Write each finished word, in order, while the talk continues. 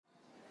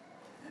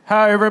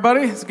Hi,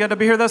 everybody. It's good to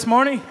be here this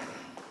morning.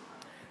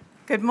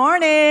 Good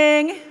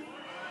morning.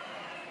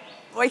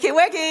 Wakey,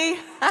 wakey.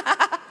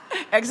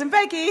 Eggs and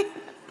bakey.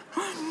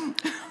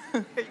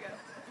 Here you go.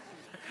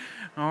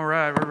 All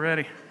right, we're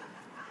ready.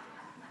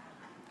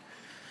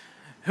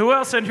 Who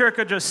else in here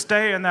could just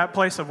stay in that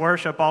place of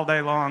worship all day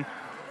long?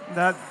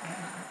 That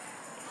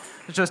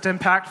is just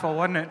impactful,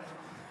 wasn't it?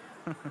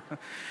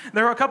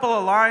 There were a couple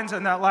of lines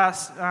in that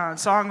last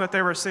song that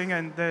they were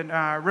singing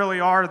that really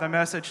are the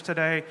message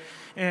today.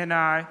 And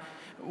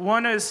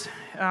one was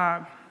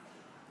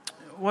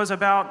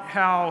about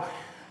how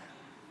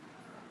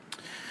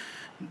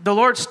the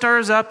Lord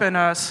stirs up in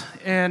us,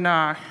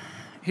 and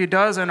He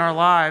does in our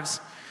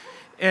lives,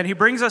 and He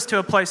brings us to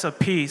a place of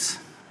peace.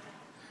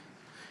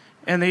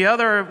 And the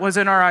other was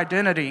in our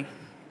identity.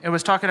 It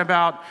was talking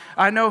about,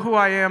 I know who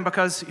I am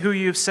because who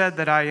you've said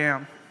that I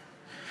am.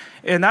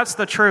 And that's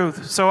the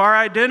truth. So our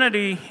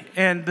identity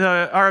and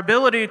our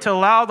ability to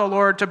allow the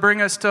Lord to bring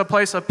us to a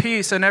place of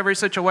peace in every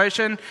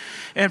situation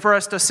and for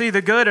us to see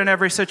the good in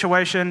every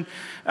situation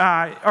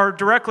are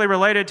directly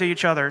related to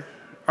each other.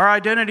 Our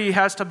identity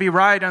has to be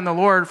right in the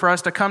Lord for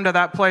us to come to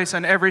that place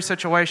in every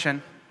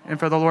situation and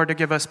for the Lord to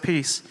give us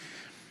peace.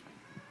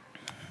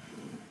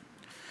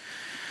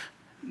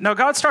 Now,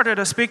 God started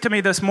to speak to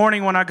me this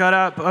morning when I got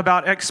up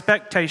about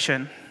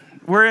expectation.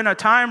 We're in a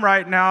time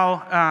right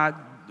now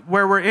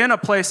where we're in a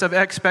place of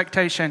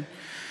expectation.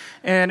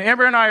 And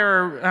Amber and I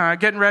are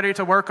getting ready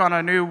to work on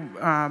a new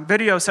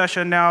video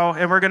session now,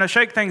 and we're going to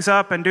shake things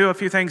up and do a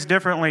few things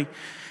differently.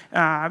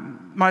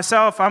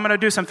 Myself, I'm going to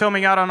do some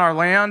filming out on our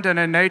land and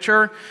in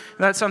nature.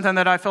 That's something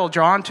that I feel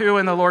drawn to,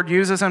 and the Lord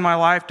uses in my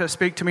life to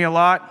speak to me a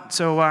lot.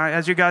 So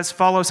as you guys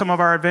follow some of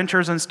our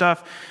adventures and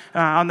stuff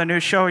on the new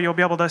show, you'll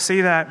be able to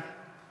see that.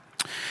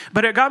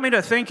 But it got me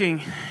to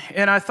thinking,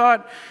 and I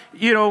thought,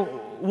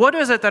 what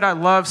is it that I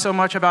love so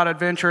much about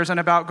adventures and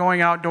about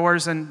going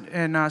outdoors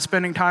and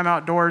spending time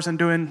outdoors and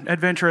doing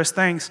adventurous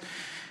things?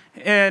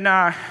 And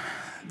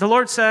the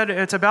Lord said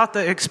it's about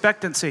the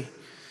expectancy.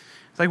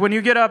 It's like when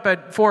you get up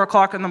at 4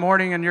 o'clock in the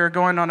morning and you're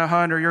going on a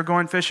hunt or you're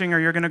going fishing or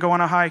you're going to go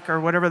on a hike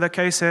or whatever the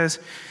case is,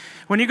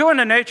 when you go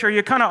into nature,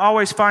 you kind of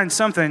always find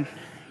something.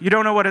 You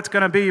don't know what it's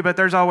going to be, but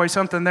there's always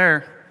something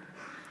there.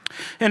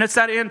 And it's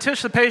that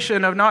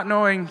anticipation of not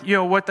knowing,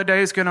 what the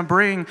day is going to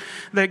bring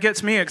that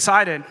gets me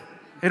excited.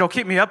 It'll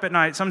keep me up at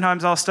night.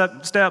 Sometimes I'll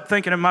stay up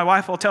thinking, and my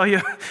wife will tell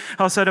you,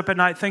 I'll sit up at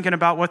night thinking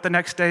about what the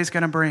next day is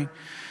going to bring.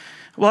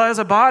 Well, as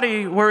a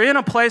body, we're in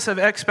a place of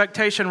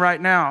expectation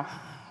right now.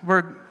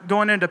 We're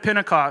going into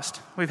Pentecost.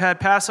 We've had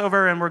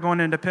Passover, and we're going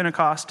into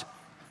Pentecost.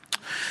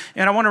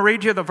 And I want to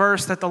read you the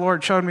verse that the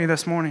Lord showed me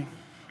this morning.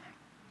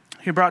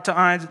 He brought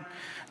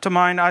to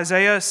mind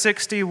Isaiah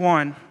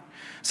 61.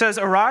 It says,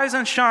 "Arise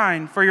and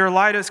shine, for your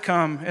light has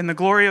come, and the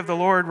glory of the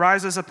Lord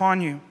rises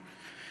upon you."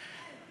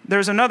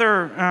 There's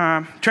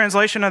another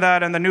translation of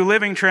that in the New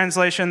Living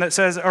Translation that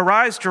says,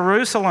 "Arise,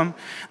 Jerusalem,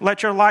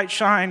 let your light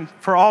shine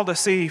for all to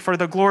see, for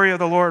the glory of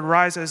the Lord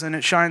rises and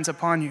it shines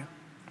upon you."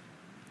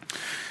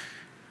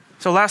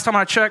 So last time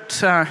I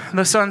checked,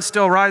 the sun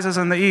still rises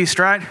in the east,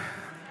 right?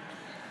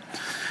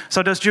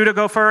 So does Judah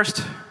go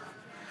first?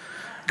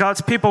 God's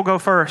people go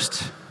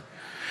first.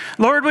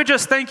 Lord, we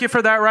just thank you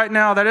for that right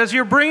now, that as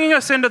you're bringing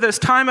us into this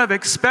time of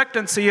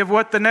expectancy of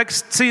what the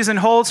next season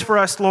holds for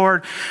us,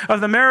 Lord,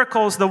 of the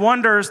miracles, the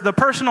wonders, the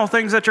personal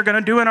things that you're going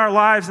to do in our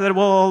lives that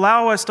will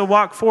allow us to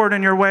walk forward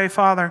in your way,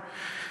 Father.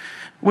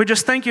 We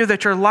just thank you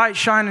that your light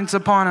shines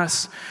upon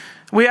us.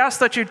 We ask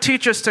that you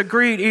teach us to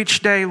greet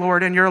each day,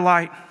 Lord, in your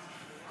light,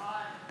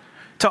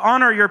 to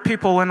honor your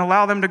people and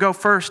allow them to go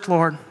first,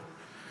 Lord,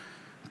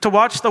 to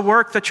watch the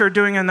work that you're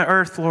doing in the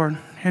earth, Lord.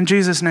 In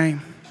Jesus'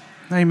 name,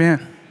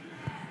 amen.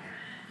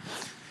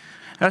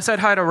 I said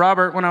hi to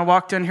Robert when I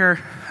walked in here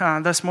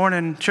this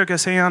morning, shook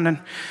his hand, and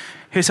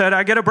he said,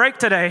 "I get a break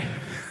today."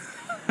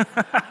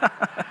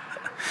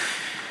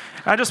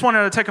 I just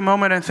wanted to take a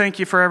moment and thank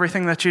you for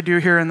everything that you do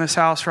here in this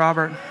house,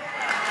 Robert.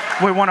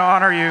 We want to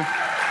honor you.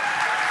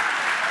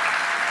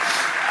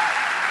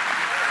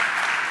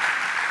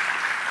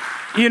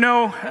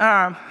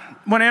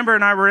 When Amber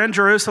and I were in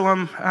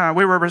Jerusalem,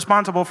 we were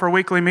responsible for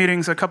weekly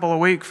meetings a couple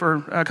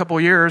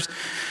of years.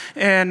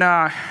 And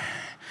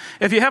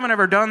if you haven't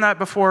ever done that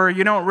before,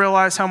 you don't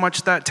realize how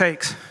much that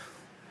takes.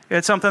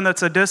 It's something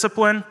that's a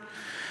discipline.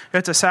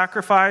 It's a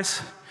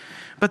sacrifice.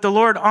 But the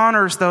Lord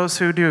honors those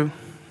who do.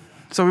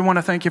 So we want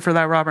to thank you for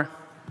that, Robert.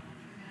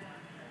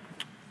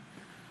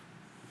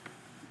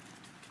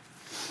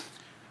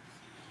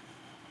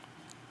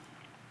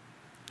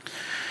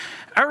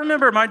 I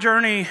remember my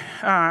journey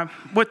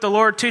with the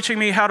Lord teaching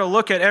me how to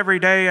look at every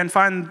day and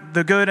find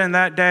the good in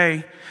that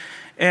day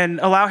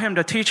and allow him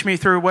to teach me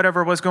through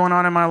whatever was going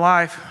on in my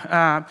life.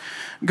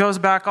 Goes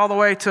back all the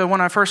way to when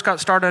I first got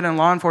started in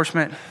law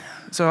enforcement.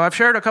 So I've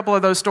shared a couple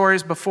of those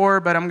stories before,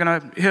 but I'm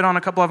going to hit on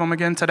a couple of them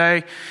again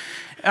today.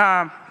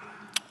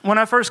 When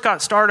I first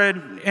got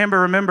started, Amber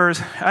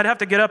remembers, I'd have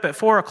to get up at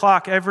 4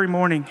 o'clock every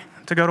morning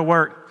to go to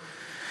work.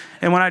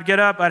 And when I'd get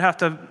up, I'd have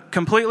to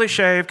completely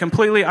shave,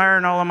 completely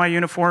iron all of my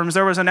uniforms.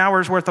 There was an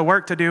hour's worth of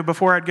work to do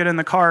before I'd get in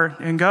the car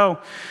and go.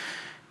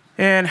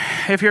 And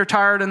if you're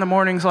tired in the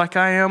mornings like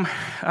I am,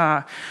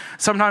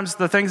 sometimes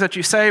the things that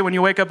you say when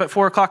you wake up at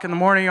 4 o'clock in the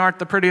morning aren't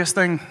the prettiest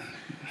thing.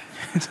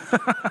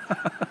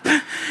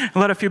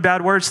 Let a few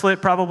bad words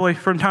slip probably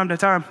from time to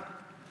time.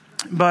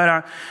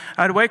 But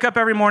I'd wake up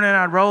every morning and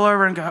I'd roll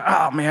over and go,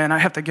 oh man, I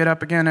have to get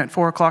up again at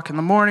 4 o'clock in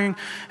the morning.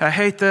 I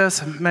hate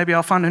this. Maybe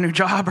I'll find a new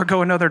job or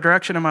go another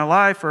direction in my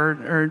life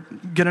or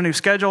get a new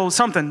schedule.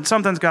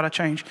 Something's got to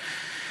change.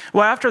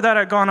 Well, after that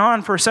had gone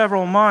on for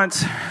several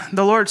months,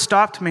 the Lord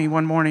stopped me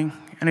one morning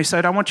and he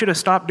said, I want you to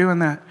stop doing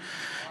that.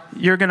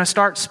 You're going to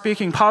start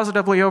speaking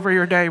positively over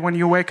your day when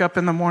you wake up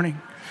in the morning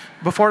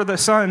before the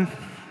sun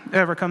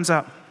ever comes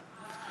up.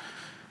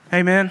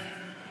 Amen.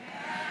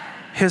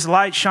 His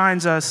light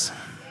shines us,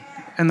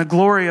 and the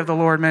glory of the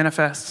Lord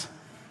manifests.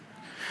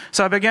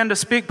 So I began to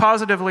speak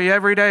positively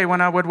every day when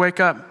I would wake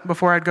up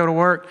before I'd go to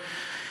work.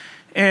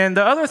 And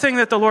the other thing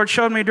that the Lord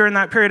showed me during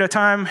that period of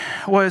time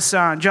was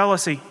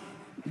jealousy.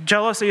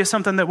 Jealousy is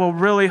something that will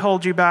really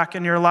hold you back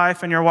in your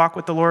life and your walk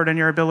with the Lord and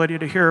your ability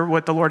to hear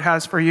what the Lord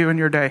has for you in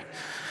your day.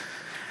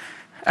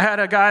 I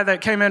had a guy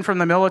that came in from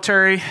the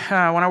military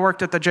when I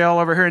worked at the jail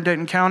over here in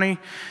Dayton County.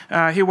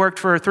 He worked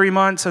for 3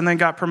 months and then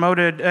got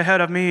promoted ahead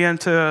of me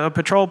into a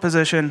patrol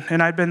position.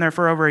 And I'd been there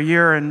for over a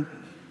year and,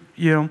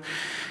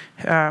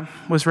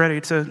 was ready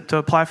to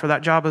apply for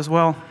that job as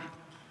well.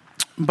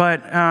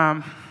 But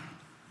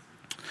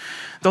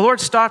the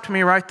Lord stopped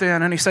me right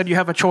then and he said, you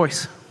have a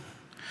choice.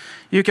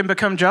 You can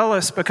become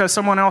jealous because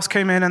someone else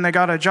came in and they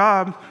got a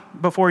job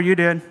before you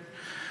did.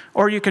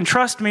 Or you can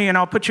trust me and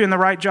I'll put you in the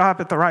right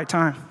job at the right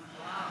time.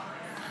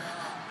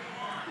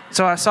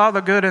 So I saw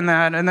the good in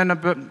that, and then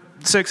about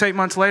 6-8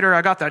 months later,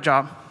 I got that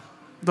job.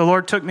 The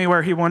Lord took me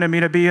where he wanted me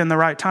to be in the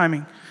right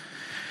timing.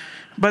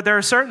 But there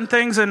are certain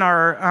things in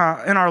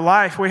our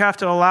life we have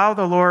to allow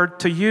the Lord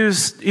to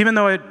use, even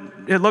though it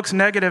looks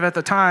negative at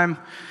the time,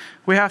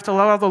 we have to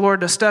allow the Lord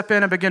to step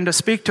in and begin to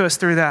speak to us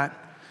through that.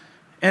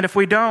 And if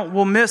we don't,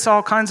 we'll miss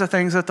all kinds of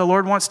things that the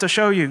Lord wants to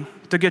show you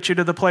to get you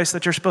to the place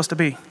that you're supposed to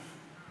be.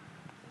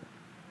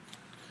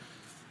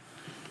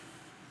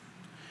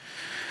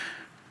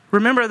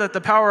 Remember that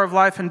the power of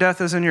life and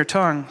death is in your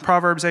tongue,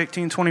 Proverbs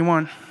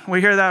 18:21. We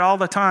hear that all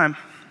the time.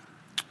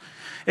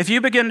 If you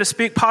begin to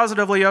speak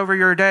positively over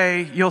your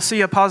day, you'll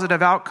see a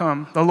positive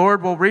outcome. The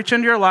Lord will reach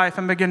into your life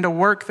and begin to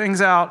work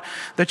things out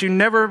that you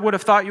never would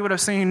have thought you would have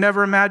seen,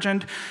 never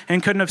imagined,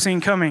 and couldn't have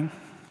seen coming.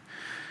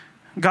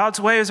 God's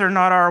ways are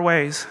not our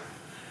ways.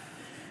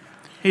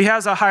 He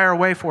has a higher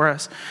way for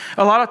us.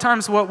 A lot of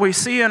times what we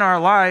see in our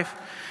life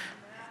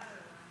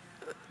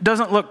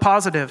doesn't look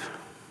positive.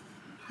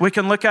 We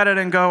can look at it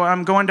and go,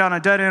 I'm going down a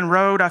dead-end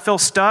road. I feel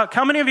stuck.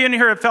 How many of you in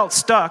here have felt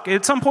stuck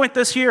at some point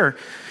this year?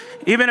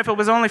 Even if it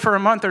was only for a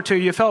month or two,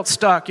 you felt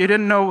stuck. You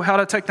didn't know how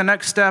to take the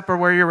next step or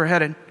where you were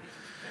headed.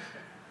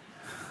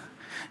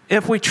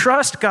 If we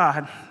trust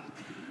God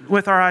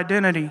with our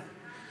identity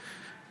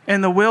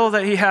and the will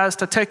that he has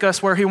to take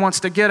us where he wants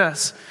to get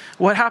us,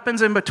 what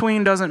happens in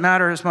between doesn't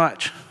matter as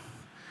much.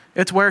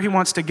 It's where he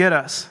wants to get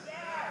us.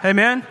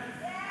 Amen?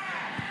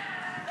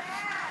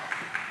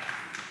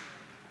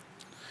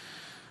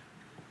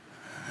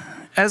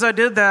 As I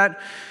did that,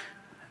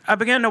 I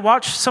began to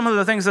watch some of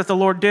the things that the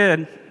Lord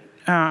did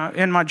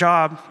in my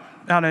job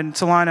out in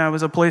Salina. I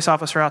was a police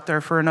officer out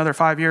there for another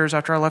 5 years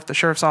after I left the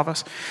sheriff's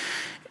office.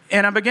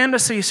 And I began to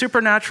see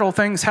supernatural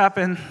things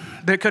happen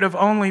that could have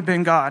only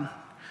been God.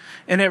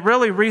 And it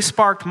really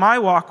re-sparked my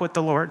walk with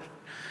the Lord.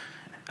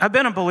 I've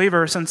been a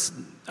believer since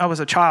I was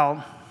a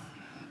child.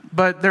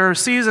 But there are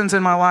seasons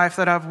in my life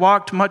that I've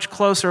walked much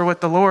closer with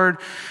the Lord.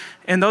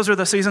 And those are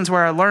the seasons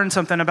where I learned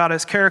something about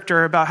his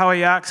character, about how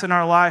he acts in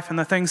our life and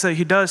the things that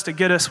he does to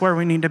get us where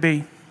we need to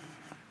be.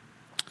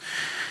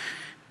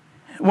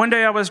 One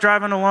day I was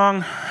driving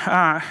along.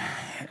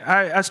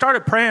 I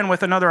started praying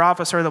with another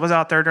officer that was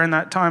out there during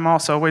that time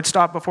also. We'd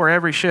stop before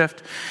every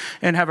shift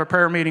and have a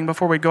prayer meeting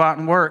before we'd go out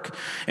and work.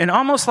 And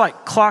almost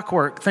like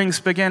clockwork, things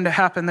began to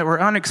happen that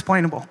were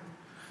unexplainable.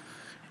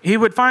 He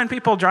would find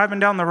people driving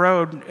down the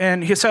road,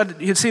 and he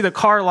said he'd see the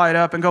car light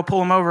up and go pull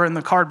them over, and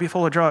the car would be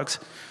full of drugs.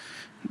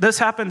 This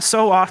happened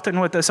so often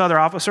with this other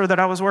officer that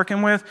I was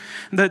working with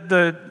that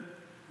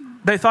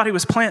they thought he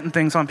was planting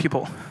things on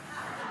people.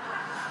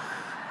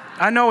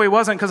 I know he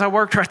wasn't because I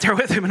worked right there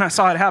with him and I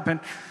saw it happen.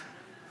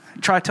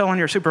 Try telling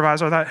your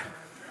supervisor that.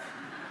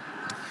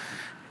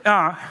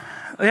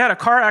 They had a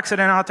car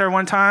accident out there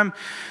one time.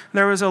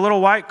 There was a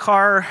little white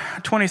car,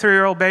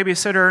 23-year-old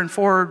babysitter, and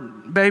 4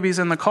 babies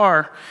in the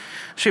car.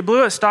 She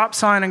blew a stop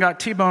sign and got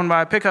T-boned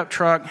by a pickup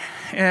truck,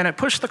 and it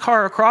pushed the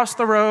car across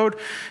the road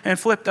and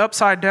flipped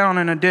upside down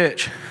in a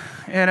ditch.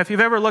 And if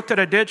you've ever looked at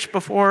a ditch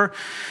before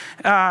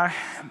that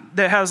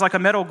has like a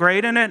metal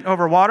grate in it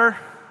over water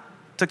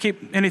to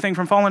keep anything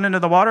from falling into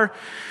the water,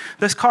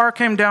 this car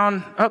came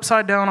down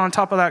upside down on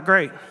top of that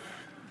grate.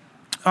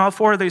 All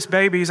 4 of these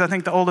babies, I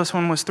think the oldest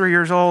one was 3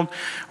 years old,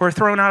 were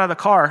thrown out of the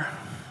car.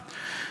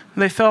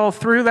 They fell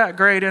through that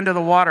grate into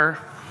the water.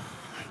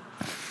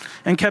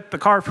 and kept the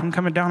car from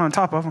coming down on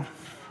top of them.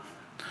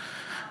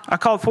 I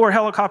called 4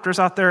 helicopters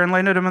out there and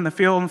landed them in the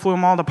field and flew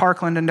them all to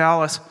Parkland in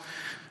Dallas.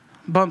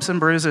 Bumps and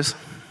bruises.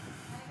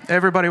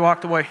 Everybody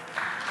walked away.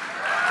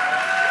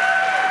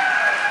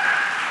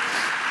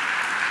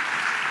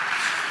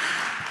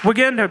 We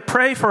begin to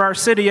pray for our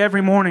city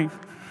every morning.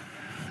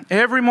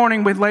 Every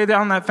morning we'd lay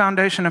down that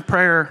foundation of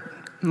prayer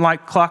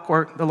like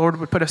clockwork. The Lord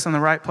would put us in the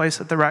right place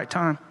at the right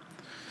time.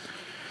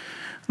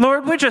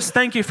 Lord, we just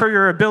thank you for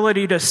your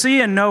ability to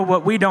see and know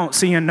what we don't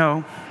see and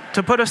know,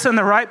 to put us in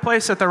the right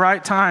place at the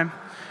right time.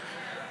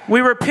 We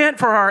repent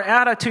for our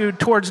attitude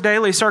towards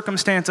daily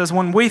circumstances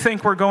when we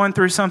think we're going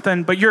through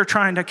something, but you're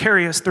trying to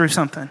carry us through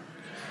something.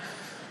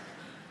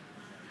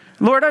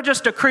 Lord, I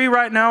just decree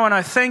right now, and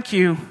I thank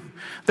you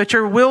that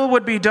your will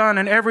would be done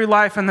in every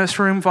life in this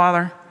room,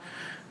 Father.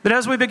 That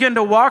as we begin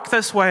to walk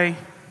this way,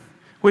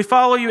 we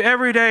follow you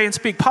every day and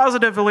speak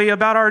positively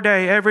about our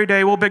day every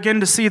day. We'll begin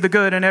to see the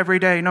good in every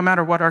day, no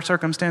matter what our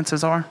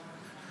circumstances are.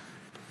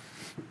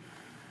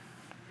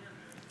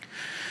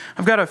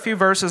 I've got a few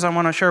verses I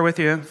want to share with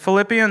you.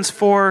 Philippians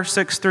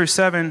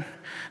 4:6-7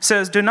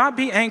 says, "Do not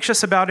be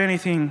anxious about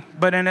anything,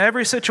 but in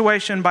every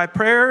situation by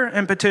prayer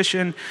and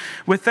petition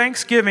with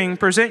thanksgiving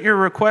present your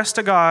request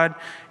to God,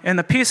 and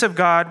the peace of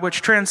God,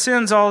 which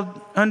transcends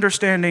all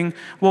understanding,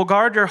 will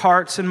guard your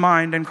hearts and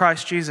mind in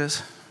Christ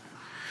Jesus."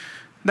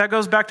 That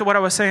goes back to what I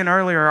was saying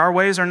earlier. Our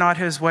ways are not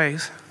his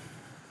ways.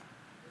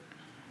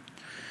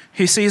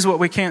 He sees what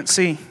we can't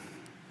see.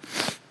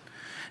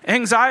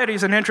 Anxiety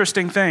is an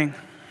interesting thing.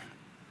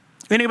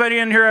 Anybody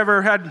in here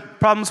ever had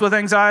problems with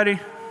anxiety?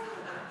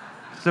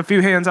 There's a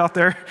few hands out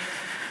there.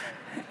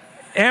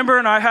 Amber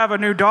and I have a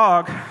new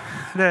dog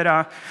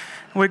that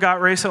we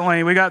got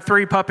recently. We got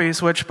 3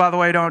 puppies, which, by the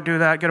way, don't do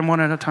that. Get them one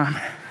at a time.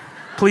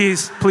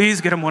 Please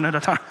get them one at a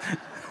time.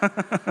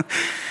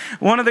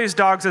 One of these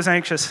dogs is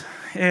anxious,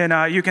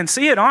 and you can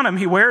see it on him.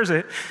 He wears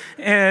it,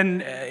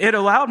 and it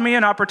allowed me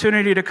an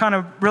opportunity to kind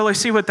of really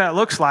see what that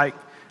looks like.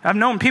 I've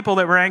known people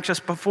that were anxious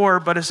before,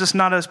 but it's just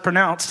not as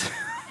pronounced.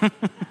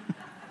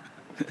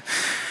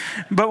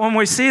 But when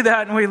we see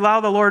that and we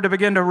allow the Lord to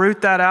begin to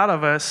root that out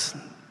of us,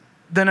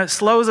 then it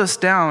slows us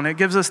down. It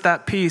gives us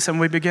that peace, and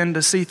we begin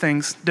to see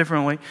things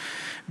differently.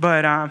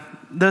 But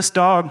this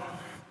dog,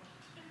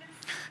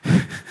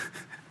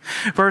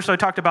 first I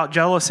talked about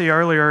jealousy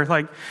earlier.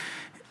 Like,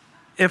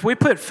 if we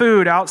put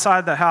food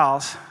outside the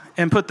house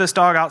and put this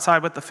dog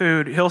outside with the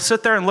food, he'll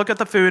sit there and look at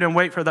the food and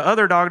wait for the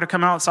other dog to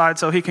come outside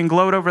so he can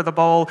gloat over the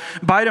bowl,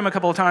 bite him a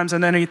couple of times,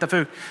 and then eat the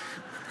food.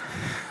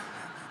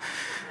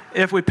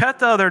 If we pet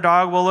the other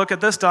dog, we'll look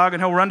at this dog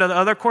and he'll run to the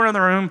other corner of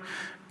the room,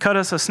 cut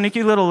us a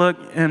sneaky little look,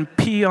 and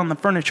pee on the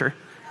furniture.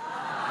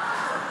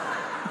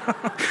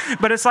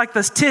 But it's like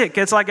this tick.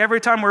 It's like every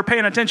time we're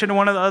paying attention to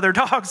one of the other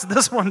dogs,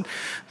 this one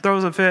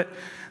throws a fit.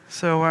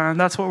 So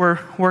that's what we're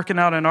working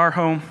out in our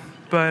home.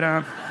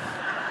 But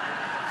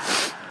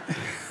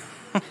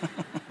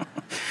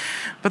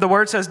but the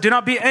word says, do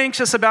not be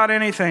anxious about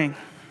anything.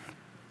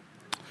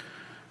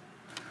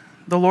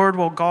 The Lord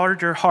will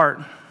guard your heart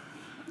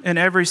in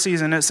every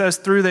season. It says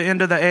through the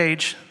end of the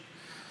age.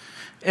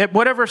 At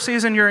whatever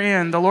season you're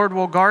in, the Lord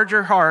will guard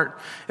your heart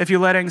if you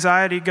let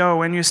anxiety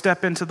go and you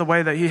step into the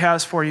way that he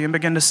has for you and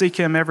begin to seek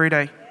him every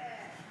day.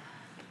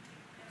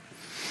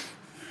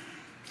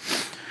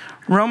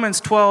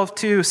 Romans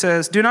 12:2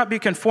 says, "Do not be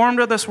conformed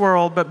to this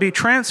world, but be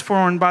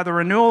transformed by the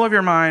renewal of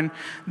your mind,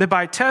 that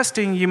by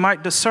testing you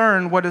might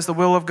discern what is the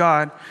will of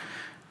God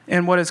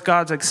and what is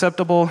God's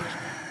acceptable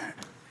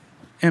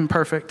and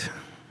perfect."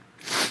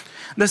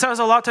 This has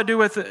a lot to do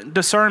with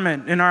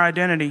discernment in our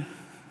identity.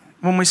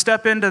 When we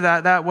step into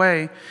that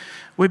way,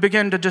 we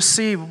begin to just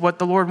see what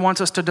the Lord wants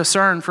us to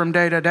discern from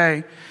day to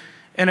day.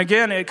 And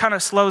again, it kind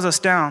of slows us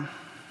down.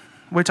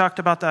 We talked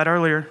about that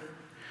earlier.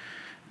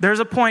 There's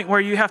a point where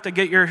you have to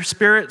get your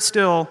spirit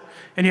still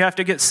and you have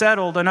to get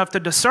settled enough to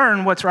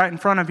discern what's right in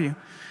front of you.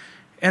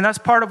 And that's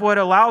part of what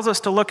allows us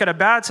to look at a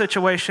bad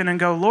situation and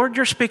go, Lord,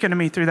 you're speaking to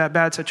me through that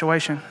bad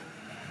situation.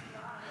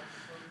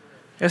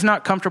 It's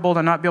not comfortable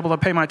to not be able to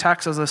pay my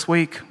taxes this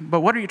week,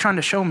 but what are you trying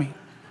to show me?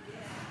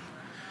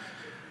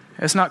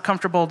 It's not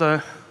comfortable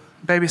to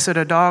babysit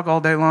a dog all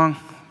day long,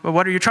 but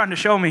what are you trying to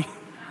show me?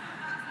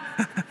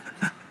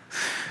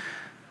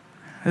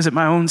 Is it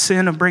my own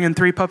sin of bringing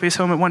 3 puppies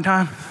home at one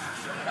time?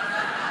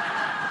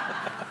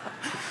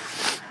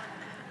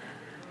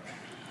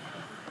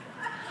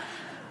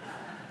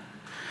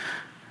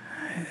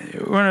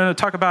 We're going to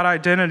talk about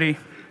identity.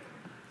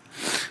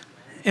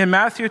 In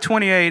Matthew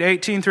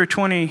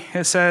 28:18-20,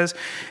 it says,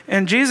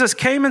 "And Jesus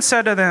came and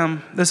said to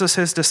them," this is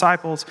his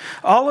disciples,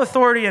 "All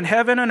authority in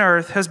heaven and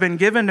earth has been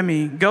given to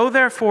me. Go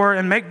therefore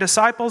and make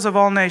disciples of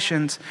all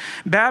nations,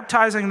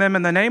 baptizing them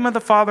in the name of the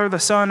Father, the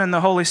Son, and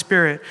the Holy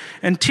Spirit,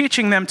 and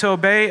teaching them to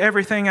obey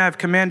everything I have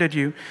commanded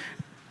you.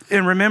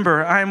 And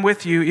remember, I am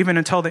with you even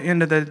until the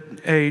end of the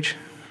age."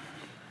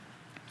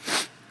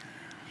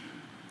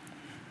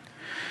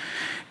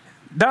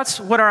 That's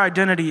what our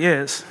identity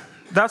is.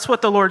 That's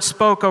what the Lord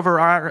spoke over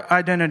our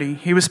identity.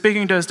 He was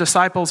speaking to his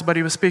disciples, but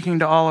he was speaking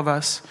to all of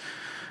us.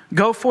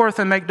 Go forth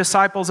and make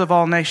disciples of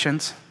all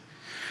nations.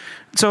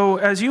 So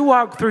as you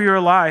walk through your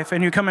life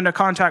and you come into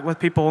contact with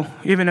people,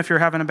 even if you're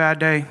having a bad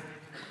day,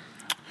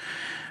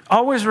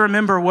 always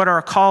remember what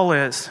our call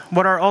is,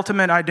 what our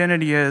ultimate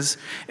identity is,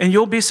 and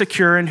you'll be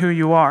secure in who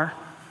you are.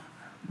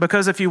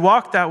 Because if you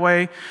walk that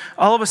way,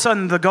 all of a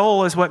sudden the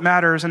goal is what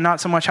matters and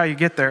not so much how you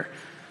get there.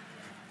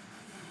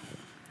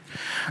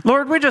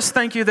 Lord, we just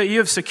thank you that you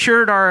have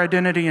secured our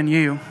identity in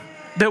you,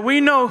 that we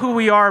know who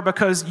we are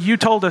because you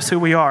told us who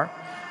we are.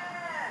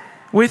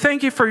 We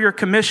thank you for your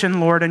commission,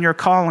 Lord, and your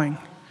calling.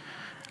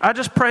 I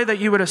just pray that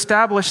you would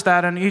establish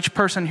that in each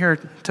person here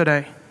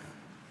today.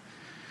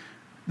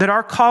 That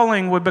our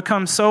calling would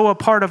become so a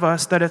part of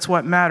us that it's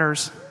what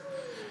matters.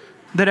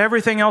 That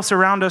everything else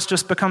around us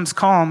just becomes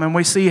calm and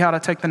we see how to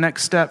take the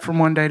next step from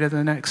one day to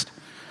the next.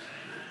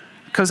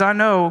 Because I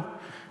know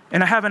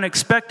and I have an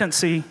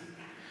expectancy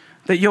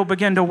that you'll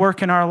begin to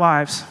work in our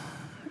lives.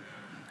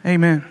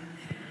 Amen.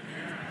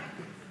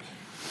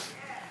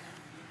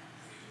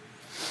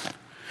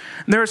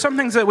 There are some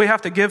things that we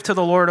have to give to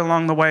the Lord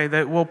along the way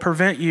that will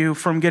prevent you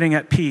from getting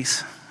at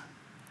peace,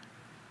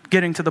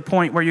 getting to the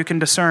point where you can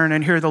discern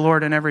and hear the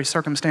Lord in every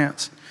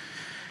circumstance.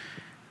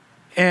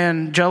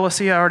 And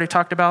jealousy, I already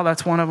talked about,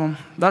 that's one of them.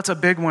 That's a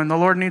big one. The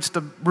Lord needs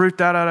to root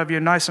that out of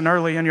you nice and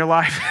early in your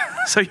life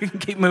so you can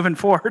keep moving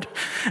forward.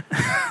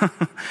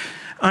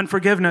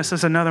 Unforgiveness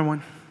is another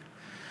one.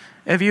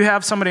 If you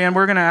have somebody, and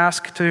we're going to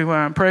ask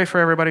to pray for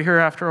everybody here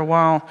after a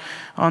while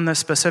on this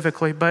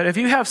specifically, but if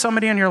you have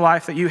somebody in your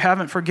life that you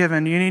haven't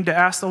forgiven, you need to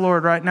ask the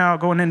Lord right now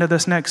going into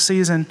this next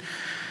season.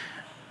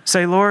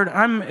 Say, Lord,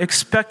 I'm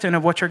expectant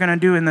of what you're going to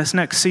do in this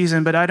next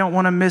season, but I don't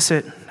want to miss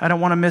it. I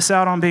don't want to miss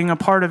out on being a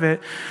part of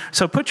it.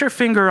 So put your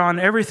finger on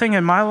everything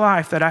in my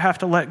life that I have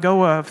to let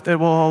go of that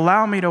will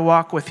allow me to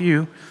walk with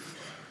you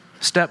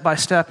step by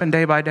step and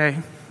day by day.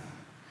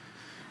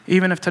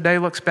 Even if today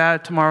looks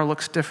bad, tomorrow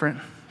looks different.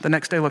 The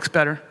next day looks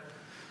better.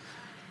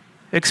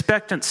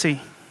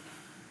 Expectancy.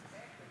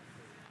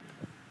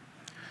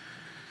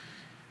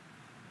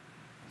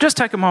 Just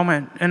take a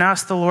moment and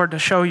ask the Lord to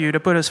show you, to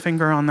put his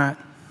finger on that.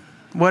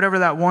 Whatever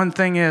that one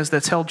thing is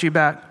that's held you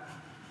back.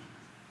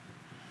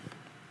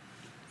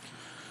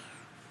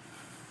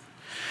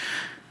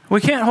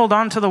 We can't hold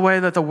on to the way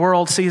that the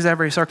world sees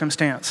every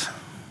circumstance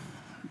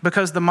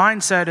because the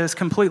mindset is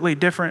completely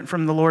different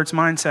from the Lord's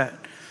mindset.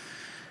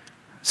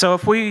 So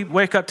if we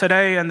wake up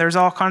today and there's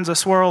all kinds of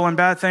swirl and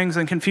bad things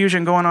and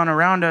confusion going on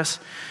around us,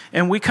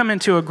 and we come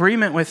into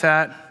agreement with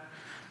that,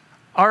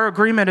 our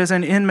agreement is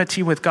in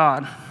enmity with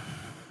God.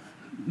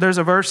 There's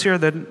a verse here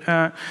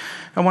that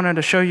I wanted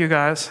to show you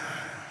guys.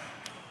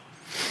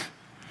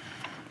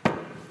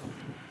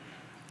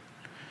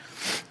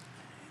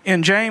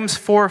 In James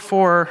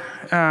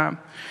 4:4,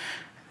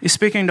 he's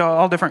speaking to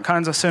all different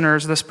kinds of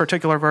sinners. This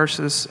particular verse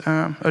is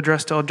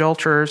addressed to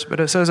adulterers, but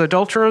it says,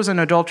 adulterers and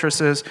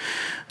adulteresses,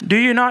 do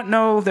you not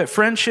know that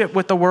friendship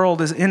with the world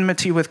is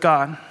enmity with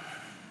God?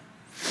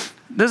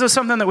 This is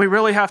something that we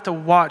really have to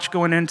watch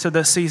going into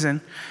this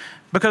season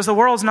because the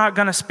world's not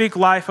going to speak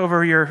life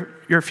over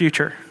your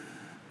future.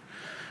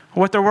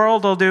 What the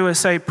world will do is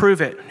say, prove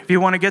it. If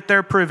you want to get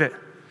there, prove it.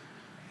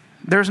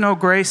 There's no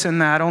grace in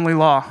that, only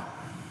law.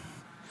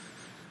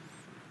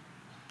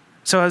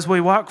 So as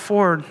we walk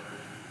forward,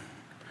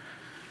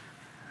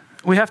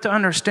 we have to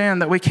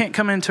understand that we can't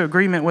come into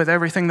agreement with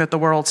everything that the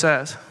world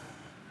says.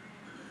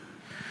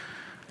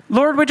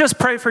 Lord, we just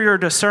pray for your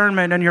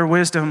discernment and your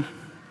wisdom.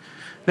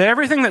 That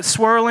everything that's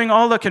swirling,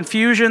 all the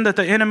confusion that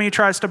the enemy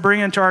tries to bring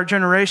into our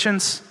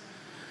generations,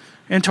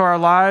 into our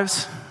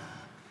lives,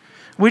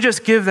 we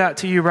just give that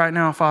to you right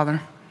now,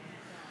 Father.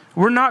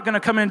 We're not going to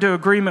come into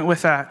agreement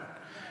with that.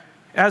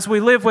 As we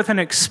live with an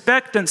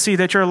expectancy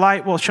that your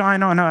light will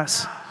shine on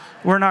us,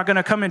 we're not going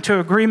to come into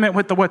agreement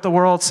with what the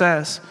world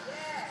says.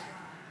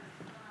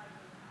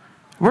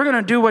 We're going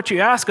to do what you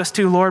ask us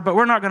to, Lord, but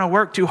we're not going to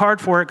work too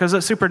hard for it because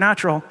it's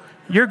supernatural.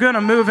 You're going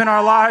to move in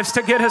our lives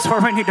to get us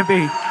where we need to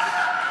be.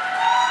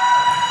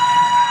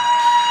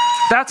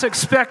 That's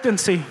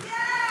expectancy.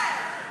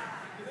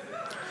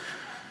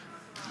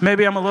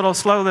 Maybe I'm a little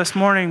slow this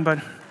morning, but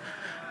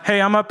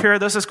hey, I'm up here.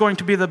 This is going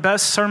to be the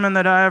best sermon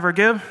that I ever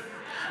give.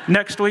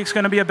 Next week's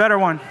going to be a better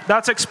one.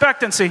 That's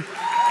expectancy.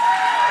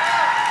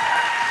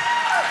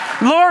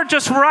 Lord,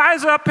 just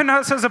rise up in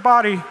us as a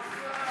body.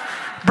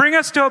 Bring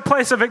us to a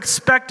place of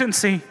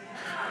expectancy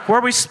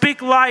where we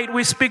speak light,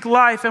 we speak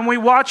life, and we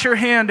watch your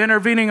hand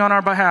intervening on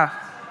our behalf.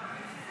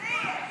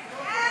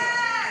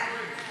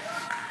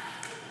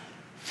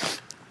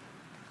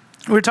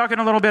 We're talking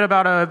a little bit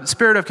about a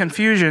spirit of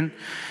confusion.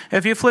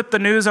 If you flip the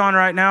news on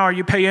right now or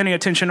you pay any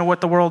attention to what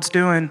the world's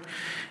doing,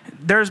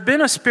 there's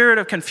been a spirit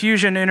of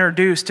confusion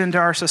introduced into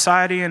our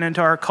society and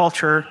into our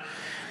culture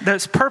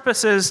that's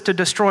purpose is to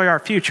destroy our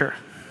future.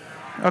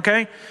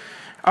 Okay?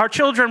 Our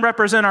children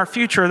represent our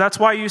future. That's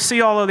why you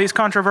see all of these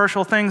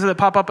controversial things that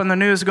pop up in the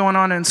news going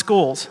on in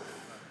schools.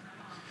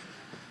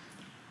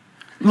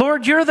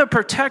 Lord, you're the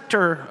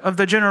protector of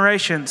the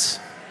generations.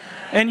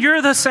 And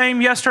you're the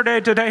same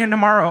yesterday, today, and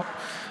tomorrow.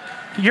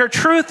 Your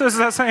truth is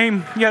the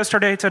same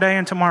yesterday, today,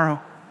 and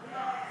tomorrow.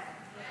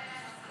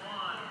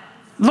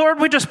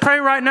 Lord, we just pray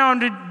right now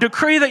and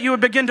decree that you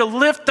would begin to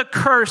lift the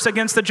curse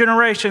against the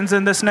generations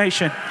in this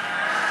nation,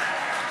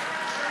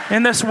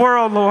 in this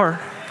world, Lord.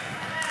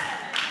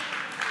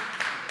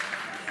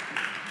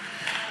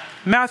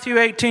 Matthew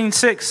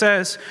 18:6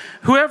 says,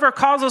 whoever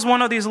causes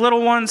one of these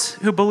little ones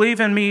who believe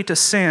in me to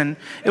sin,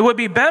 it would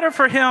be better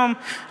for him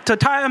to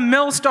tie a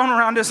millstone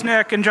around his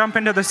neck and jump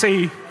into the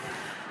sea.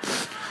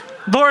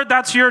 Lord,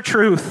 that's your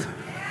truth,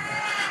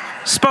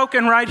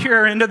 spoken right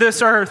here into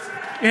this earth,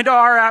 into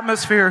our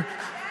atmosphere.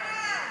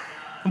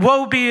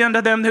 Woe be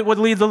unto them that would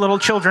lead the little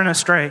children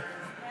astray.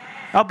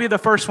 I'll be the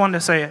first one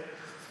to say it.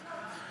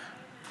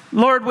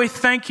 Lord, we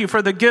thank you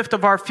for the gift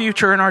of our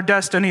future and our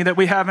destiny that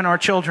we have in our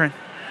children.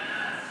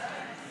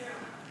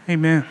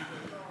 Amen.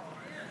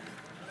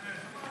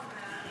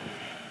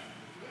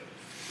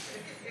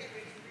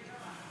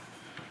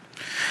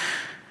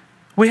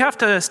 We have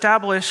to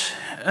establish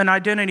an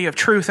identity of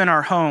truth in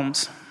our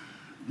homes.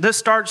 This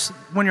starts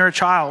when you're a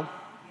child.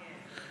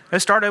 It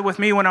started with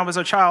me when I was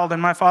a child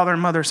in my father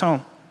and mother's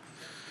home.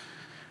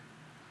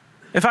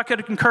 If I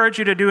could encourage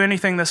you to do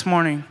anything this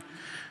morning,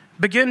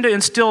 begin to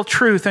instill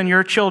truth in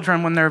your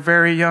children when they're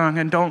very young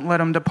and don't let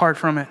them depart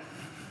from it.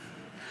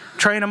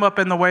 Train them up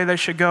in the way they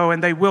should go,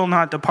 and they will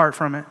not depart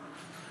from it.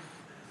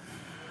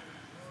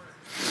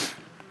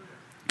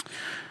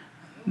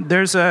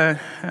 There's a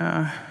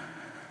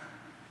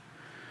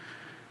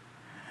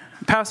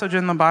passage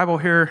in the Bible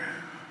here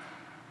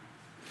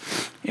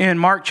in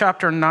Mark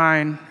chapter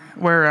 9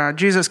 where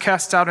Jesus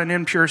casts out an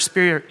impure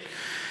spirit.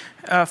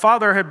 A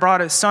father had brought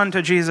his son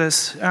to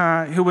Jesus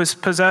who was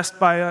possessed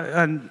by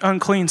an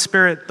unclean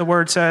spirit, the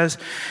word says,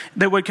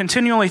 that would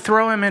continually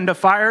throw him into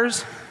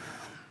fires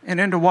and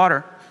into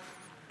water.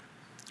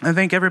 I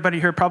think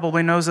everybody here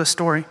probably knows this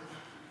story.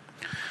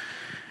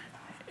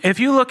 If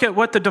you look at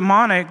what the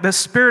demonic, the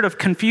spirit of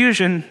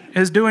confusion,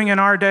 is doing in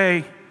our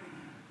day,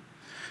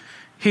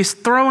 he's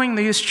throwing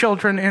these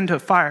children into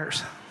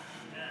fires,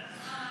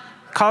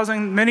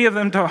 causing many of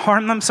them to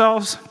harm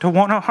themselves, to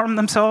want to harm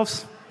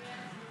themselves.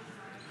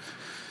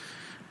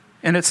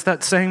 And it's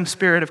that same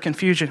spirit of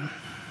confusion.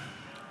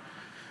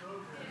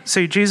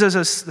 See, Jesus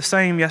is the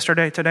same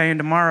yesterday, today, and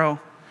tomorrow.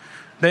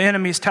 The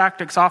enemy's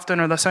tactics often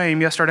are the same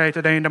yesterday,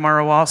 today, and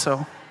tomorrow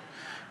also.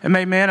 It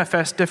may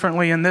manifest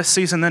differently in this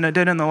season than it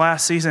did in the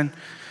last season.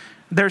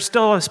 There's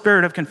still a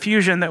spirit of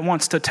confusion that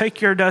wants to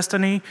take your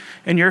destiny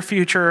and your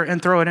future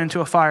and throw it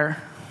into a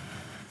fire.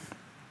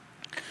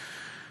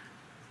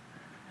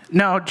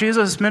 Now,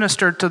 Jesus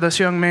ministered to this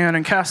young man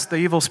and cast the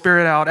evil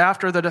spirit out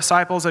after the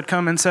disciples had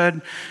come and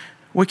said,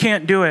 we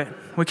can't do it.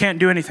 We can't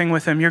do anything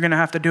with him. You're going to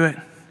have to do it.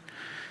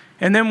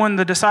 And then when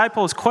the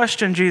disciples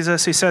questioned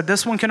Jesus, he said,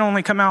 this one can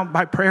only come out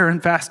by prayer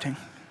and fasting.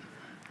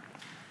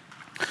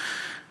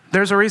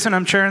 There's a reason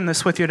I'm sharing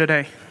this with you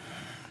today.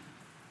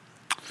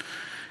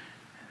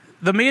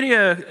 The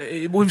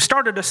media, we've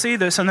started to see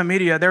this in the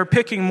media. They're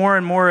picking more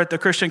and more at the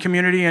Christian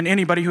community and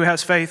anybody who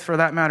has faith for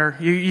that matter.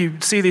 You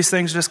see these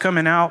things just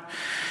coming out.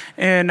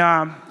 And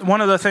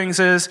one of the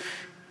things is,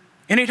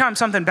 anytime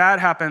something bad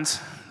happens,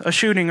 a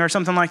shooting or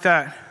something like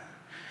that,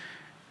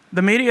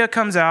 the media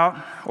comes out,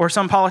 or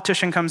some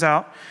politician comes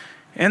out,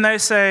 and they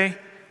say,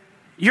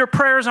 your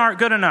prayers aren't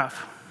good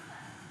enough.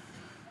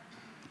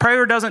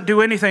 Prayer doesn't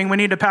do anything. We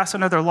need to pass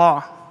another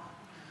law.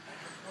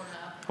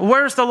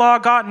 Where's the law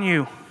gotten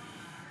you?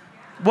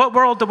 What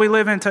world do we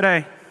live in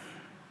today?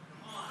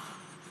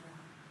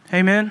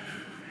 Amen?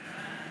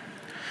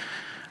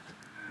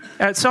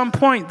 At some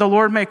point, the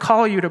Lord may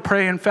call you to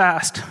pray and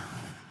fast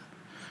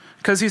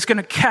because he's going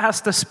to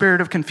cast the spirit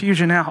of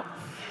confusion out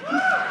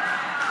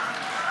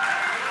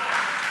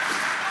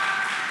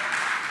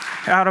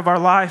of our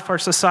life, our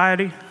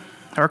society,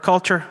 our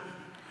culture.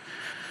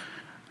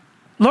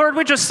 Lord,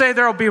 we just say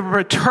there will be a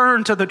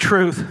return to the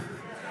truth.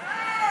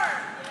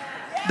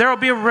 There will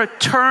be a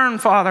return,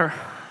 Father.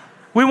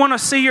 We want to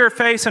see your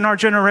face in our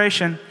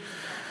generation,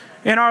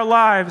 in our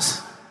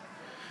lives.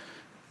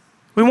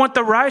 We want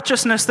the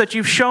righteousness that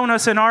you've shown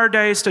us in our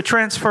days to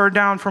transfer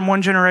down from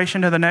one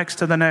generation to the next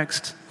to the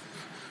next.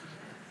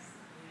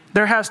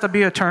 There has to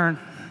be a turn.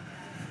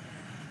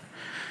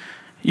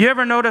 You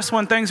ever notice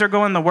when things are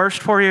going the worst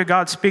for you,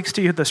 God speaks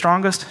to you the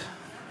strongest?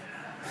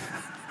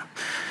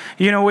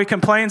 You know, we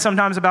complain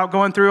sometimes about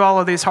going through all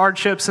of these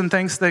hardships and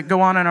things that go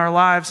on in our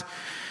lives.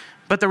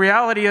 But the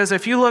reality is,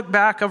 if you look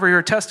back over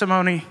your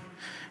testimony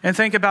and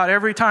think about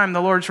every time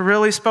the Lord's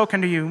really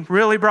spoken to you,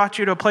 really brought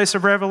you to a place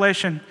of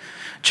revelation,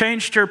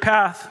 changed your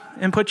path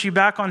and put you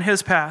back on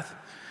his path,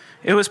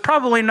 it was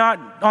probably not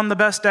on the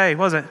best day,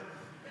 was it?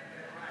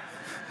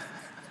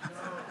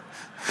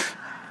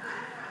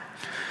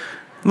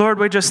 Lord,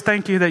 we just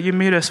thank you that you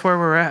meet us where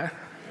we're at.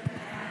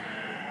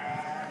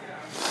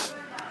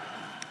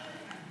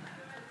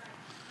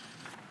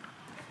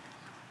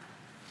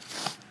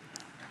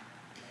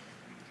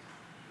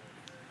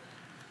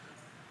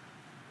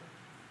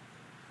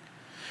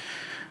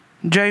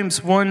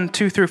 James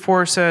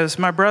 1:2-4 says,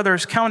 my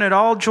brothers, count it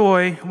all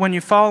joy when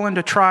you fall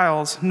into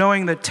trials,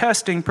 knowing that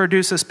testing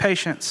produces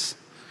patience.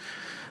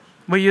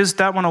 We used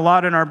that one a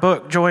lot in our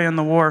book, Joy in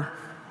the War.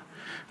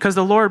 because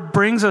the Lord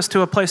brings us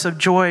to a place of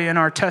joy in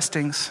our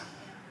testings.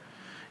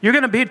 You're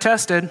going to be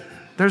tested.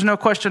 There's no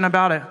question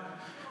about it.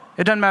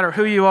 It doesn't matter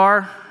who you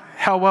are,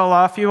 how well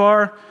off you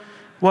are,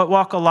 what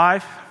walk of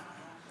life.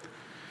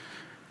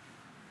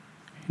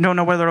 You don't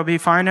know whether it'll be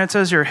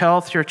finances, your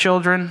health, your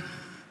children,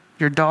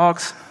 your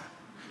dogs.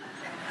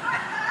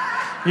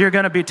 You're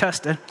going to be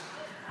tested.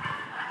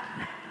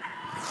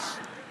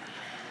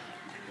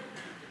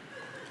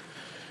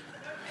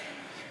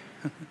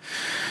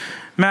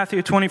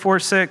 Matthew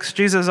 24:6,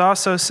 Jesus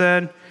also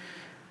said,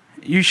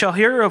 "You shall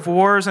hear of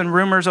wars and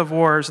rumors of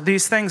wars.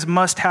 These things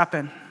must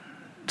happen."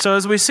 So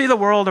as we see the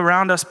world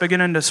around us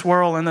beginning to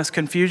swirl in this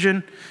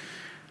confusion,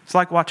 it's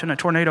like watching a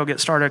tornado get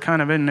started,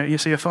 kind of, isn't it? You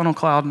see a funnel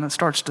cloud and it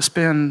starts to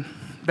spin,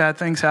 bad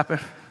things happen.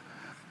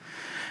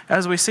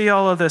 As we see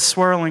all of this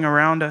swirling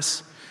around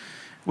us,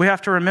 we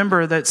have to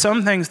remember that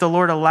some things the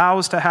Lord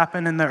allows to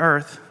happen in the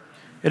earth.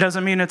 It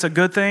doesn't mean it's a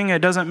good thing.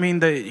 It doesn't mean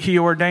that he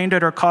ordained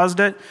it or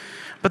caused it.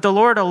 But the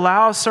Lord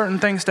allows certain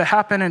things to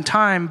happen in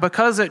time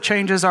because it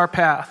changes our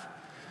path.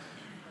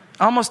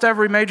 Almost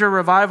every major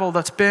revival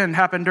that's been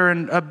happened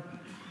during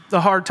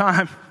the hard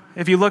time.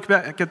 If you look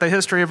back at the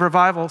history of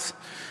revivals,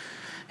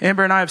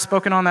 Amber and I have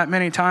spoken on that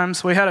many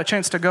times. We had a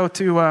chance to go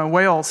to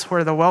Wales,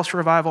 where the Welsh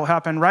revival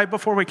happened right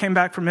before we came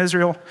back from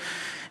Israel.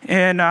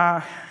 And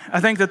I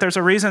think that there's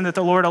a reason that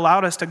the Lord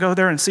allowed us to go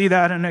there and see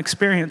that and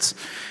experience,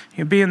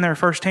 being there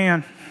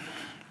firsthand.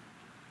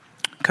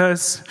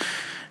 Because,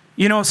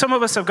 some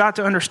of us have got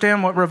to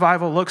understand what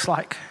revival looks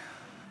like.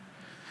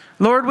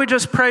 Lord, we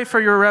just pray for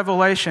your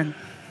revelation.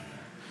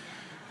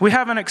 We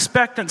have an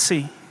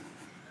expectancy.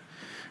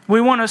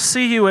 We want to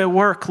see you at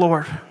work,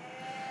 Lord.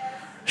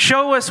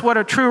 Show us what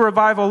a true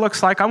revival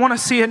looks like. I want to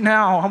see it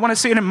now. I want to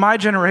see it in my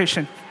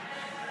generation.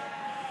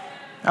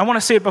 I want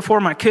to see it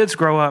before my kids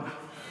grow up.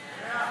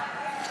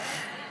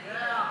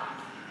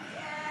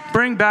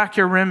 Bring back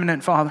your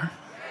remnant, Father.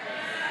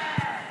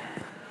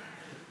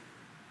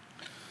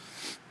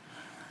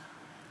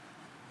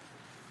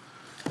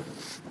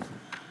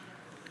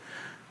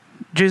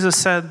 Jesus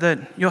said that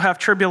you'll have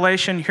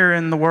tribulation here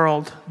in the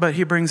world, but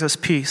he brings us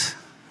peace.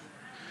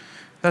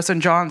 That's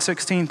in John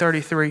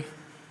 16:33.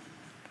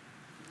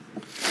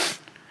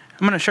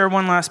 I'm going to share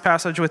one last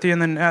passage with you and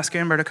then ask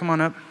Amber to come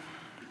on up.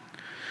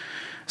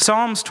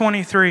 Psalms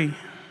 23.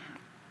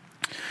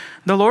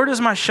 The Lord is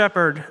my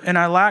shepherd, and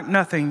I lack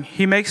nothing.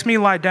 He makes me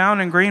lie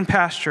down in green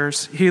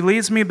pastures. He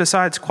leads me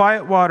beside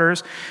quiet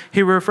waters.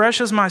 He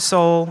refreshes my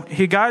soul.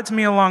 He guides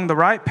me along the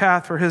right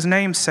path for his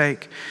name's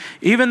sake.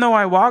 Even though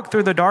I walk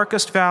through the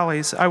darkest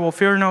valleys, I will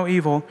fear no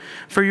evil,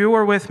 for you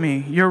are with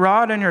me. Your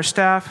rod and your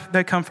staff,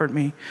 they comfort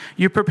me.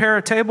 You prepare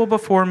a table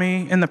before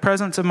me in the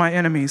presence of my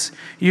enemies.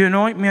 You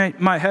anoint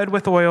my head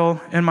with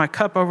oil, and my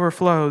cup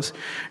overflows.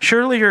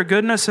 Surely your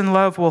goodness and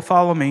love will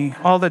follow me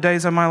all the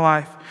days of my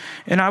life,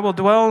 and I will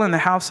dwell in the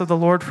house of the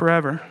Lord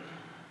forever.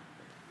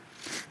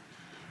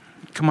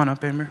 Come on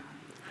up, Amber.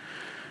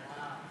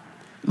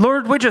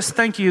 Lord, we just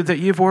thank you that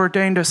you've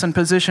ordained us and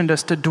positioned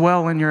us to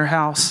dwell in your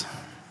house.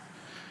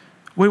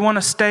 We want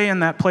to stay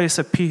in that place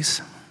of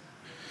peace.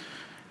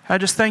 I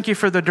just thank you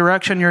for the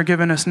direction you're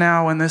giving us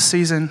now in this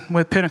season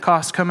with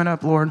Pentecost coming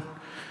up, Lord.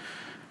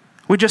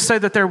 We just say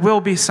that there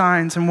will be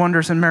signs and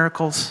wonders and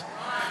miracles.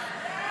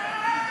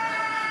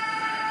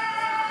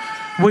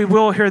 We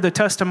will hear the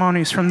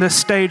testimonies from this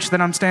stage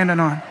that I'm standing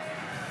on.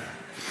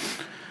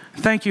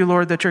 Thank you,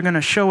 Lord, that you're going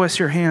to show us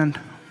your hand.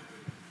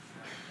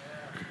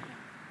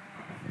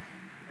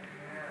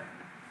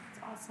 It's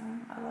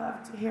awesome. I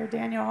love to hear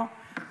Daniel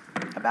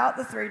about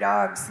the 3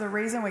 dogs. The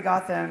reason we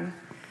got them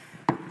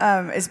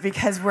is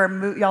because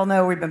y'all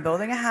know we've been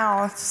building a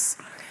house,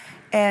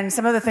 and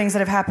some of the things that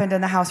have happened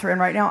in the house we're in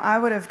right now, I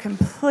would have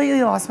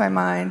completely lost my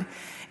mind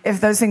if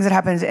those things had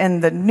happened in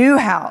the new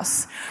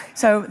house.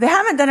 So they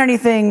haven't done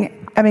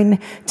anything. I mean,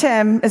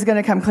 Tim is going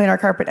to come clean our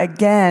carpet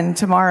again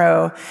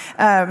tomorrow.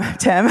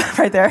 Tim,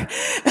 right there.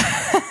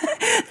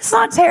 It's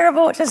not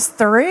terrible. It's just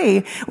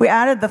 3. We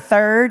added the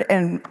 3rd,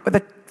 and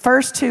the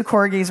first 2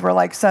 corgis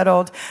were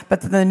settled,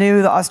 but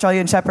the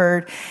Australian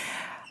Shepherd,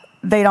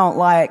 they don't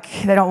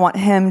want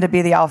him to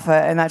be the alpha,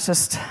 and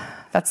that's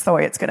the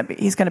way it's going to be.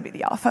 He's going to be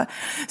the alpha.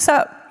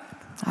 So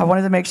I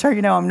wanted to make sure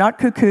I'm not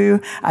cuckoo.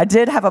 I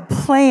did have a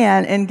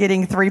plan in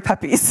getting 3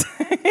 puppies.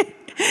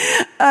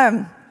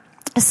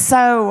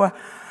 So,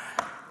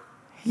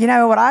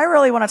 what I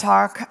really want to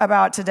talk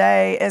about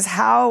today is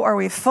how are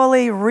we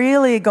fully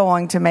really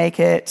going to make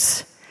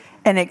it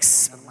and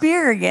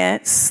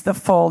experience the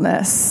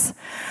fullness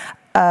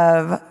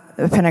of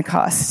the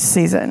Pentecost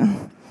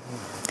season.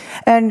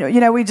 And,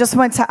 we just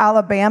went to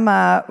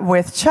Alabama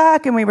with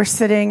Chuck, and we were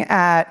sitting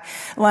at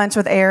lunch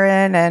with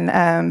Aaron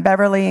and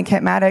Beverly and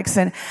Kent Maddox,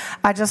 and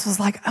I just was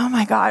like, oh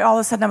my God. All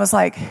of a sudden I was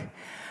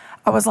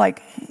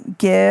like,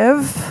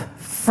 give,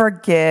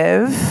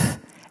 forgive,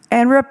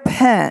 and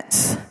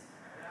repent.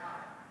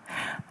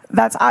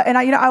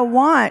 I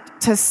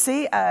want to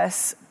see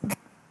us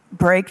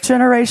break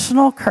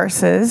generational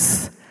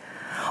curses,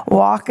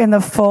 walk in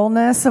the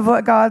fullness of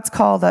what God's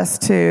called us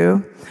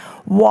to,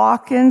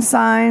 walk in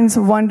signs,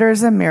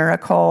 wonders, and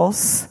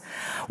miracles,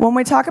 When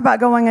we talk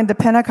about going into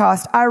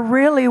Pentecost, I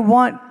really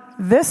want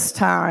this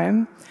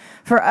time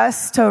for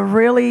us to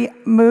really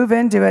move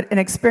into it and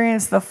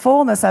experience the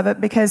fullness of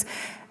it, because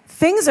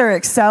things are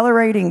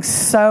accelerating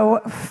so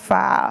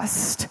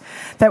fast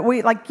that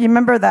you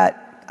remember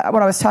that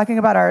what I was talking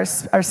about, our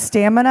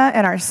stamina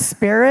and our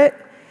spirit.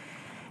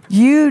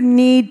 You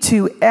need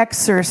to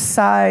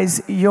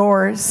exercise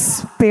your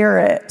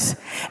spirit.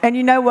 And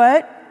you know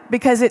what?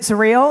 Because it's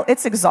real,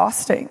 it's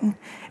exhausting.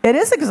 It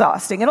is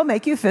exhausting. It'll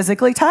make you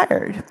physically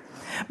tired.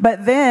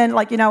 But then,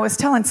 I was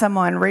telling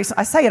someone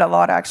recently, I say it a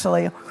lot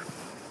actually.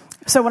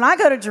 So when I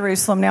go to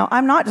Jerusalem now,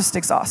 I'm not just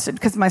exhausted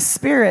because my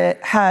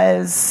spirit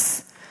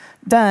has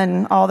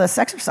done all this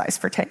exercise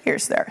for 10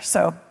 years there.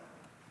 So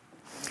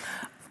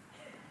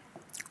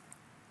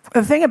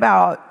the thing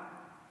about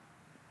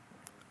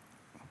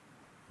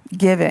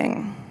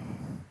giving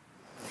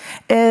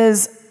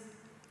is,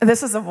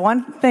 this is the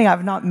one thing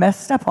I've not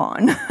messed up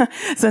on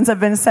since I've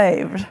been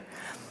saved,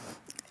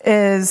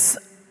 is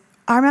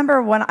I remember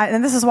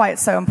and this is why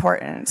it's so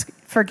important,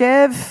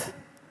 forgive,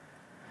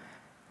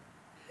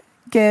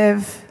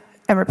 give,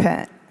 and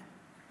repent.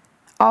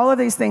 All of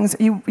these things,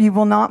 you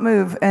will not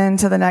move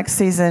into the next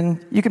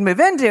season. You can move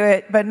into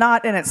it, but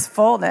not in its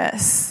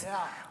fullness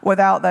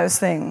without those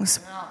things.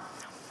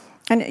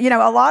 And,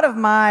 a lot of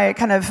my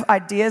kind of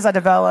ideas I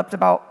developed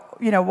about,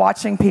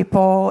 watching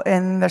people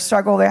and the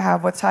struggle they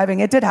have with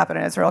tithing, it did happen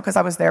in Israel because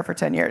I was there for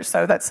 10 years.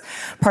 So that's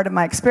part of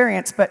my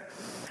experience. But,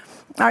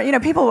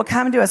 people would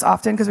come to us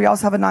often because we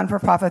also have a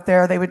non-for-profit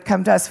there. They would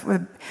come to us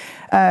with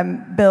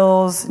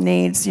bills,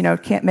 needs,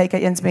 can't make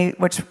it ends meet,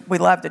 which we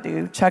love to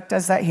do. Chuck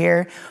does that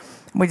here.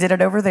 We did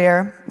it over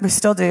there. We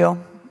still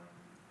do.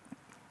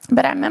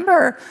 But I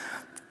remember,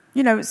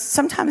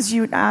 sometimes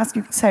you would ask,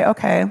 you could say,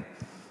 okay,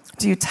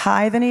 do you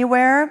tithe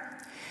anywhere?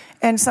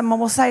 And someone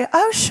will say,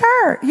 oh,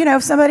 sure.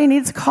 If somebody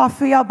needs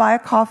coffee, I'll buy a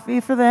coffee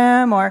for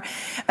them. Or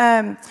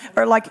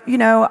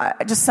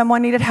just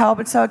someone needed help,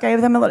 and so I gave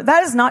them a little.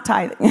 That is not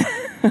tithing.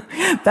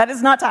 That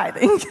is not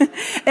tithing.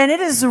 And it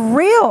is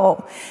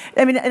real.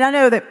 And I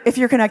know that if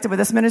you're connected with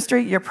this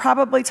ministry, you're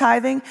probably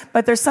tithing,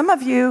 but there's some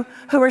of you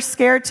who are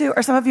scared to,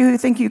 or some of you who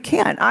think you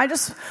can't. I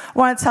just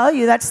want to tell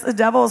you that's the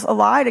devil's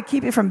lie to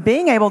keep you from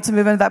being able to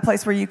move into that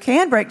place where you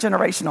can break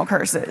generational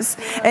curses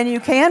and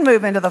you can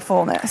move into the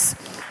fullness.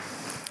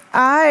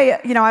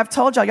 I've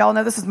told y'all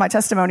know this is my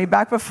testimony.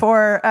 Back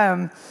before,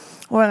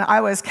 when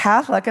I was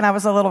Catholic and I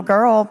was a little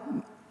girl,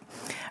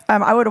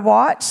 I would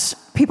watch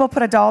people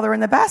put $1 in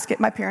the basket.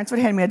 My parents would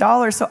hand me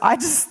 $1, so I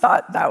just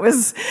thought that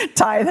was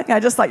tithing. I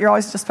just thought you're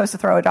always just supposed to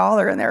throw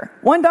 $1 in there.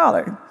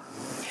 $1.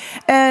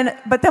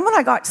 But then when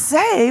I got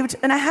saved,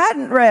 and I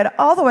hadn't read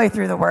all the way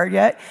through the Word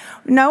yet,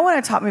 no one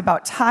had taught me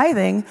about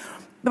tithing,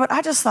 but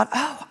I just thought,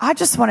 I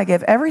just want to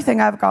give everything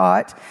I've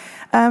got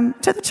to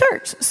the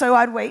church. So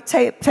I'd wait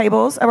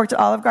tables. I worked at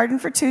Olive Garden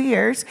for 2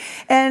 years.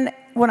 And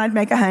when I'd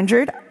make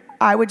 100,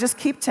 I would just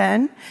keep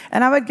 10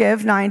 and I would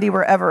give 90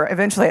 wherever.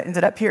 Eventually I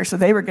ended up here. So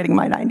they were getting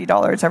my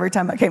 $90 every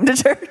time I came to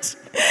church.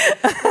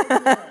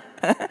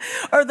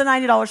 Or the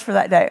 $90 for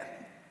that day.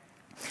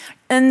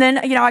 And then,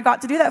 I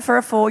got to do that for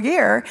a full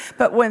year.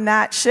 But when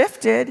that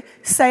shifted,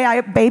 say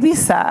I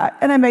babysat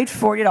and I made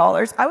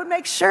 $40, I would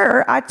make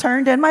sure I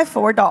turned in my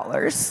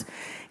 $4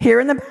 here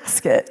in the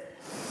basket.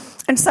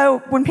 And so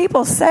when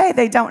people say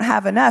they don't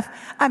have enough,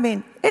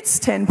 it's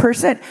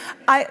 10%.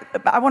 I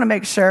want to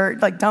make sure,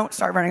 don't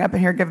start running up in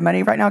here and give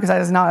money right now, because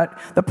that is not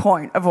the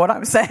point of what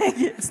I'm saying.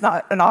 It's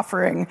not an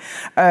offering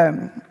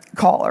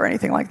call or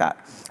anything like that.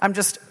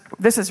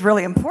 This is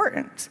really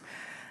important.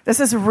 This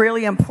is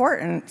really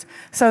important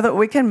so that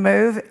we can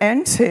move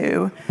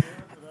into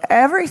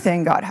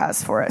everything God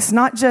has for us,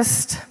 not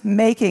just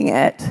making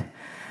it.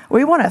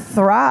 We want to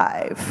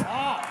thrive.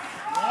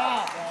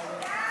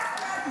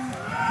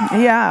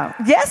 Yeah.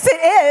 Yes,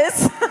 it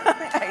is.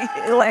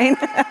 Elaine.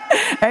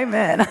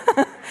 Amen.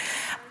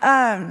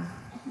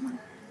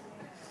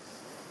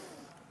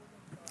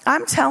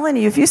 I'm telling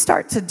you, if you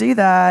start to do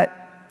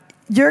that,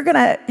 you're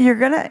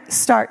gonna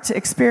start to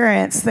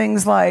experience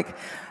things like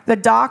the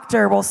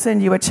doctor will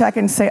send you a check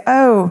and say,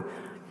 "Oh,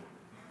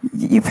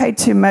 you paid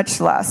too much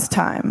last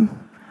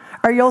time,"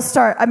 or you'll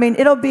start.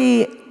 It'll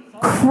be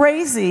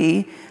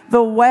crazy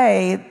the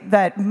way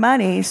that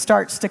money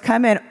starts to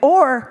come in,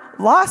 or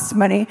lost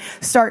money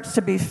starts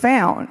to be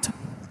found.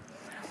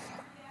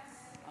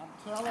 I'm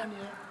telling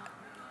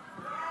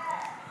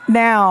you.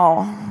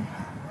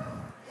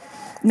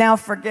 Now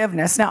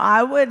forgiveness. Now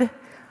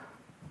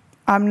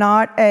I'm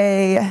not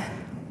a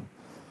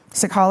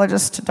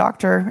psychologist,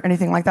 doctor,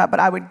 anything like that, but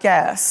I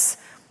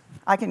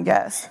can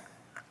guess.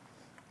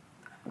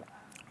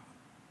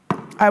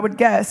 I would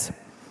guess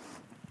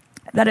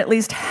that at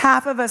least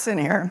half of us in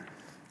here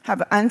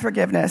have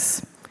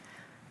unforgiveness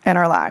in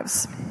our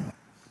lives.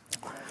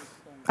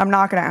 I'm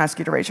not going to ask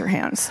you to raise your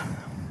hands.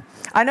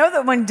 I know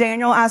that when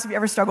Daniel asked if you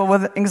ever struggle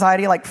with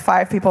anxiety,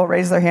 5 people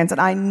raised their hands,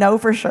 and I know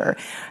for sure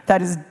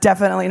that is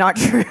definitely not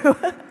true.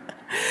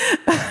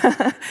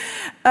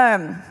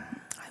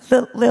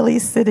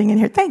 Lily's sitting in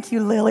here. Thank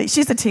you, Lily.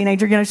 She's a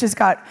teenager. She's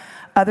got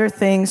other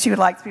things. She would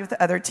like to be with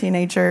the other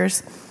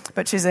teenagers,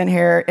 but she's in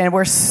here, and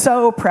we're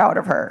so proud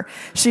of her.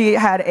 She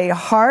had a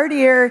hard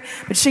year,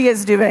 but she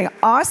is doing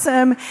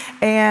awesome,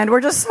 and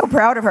we're just so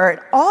proud of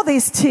her. All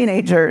these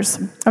teenagers,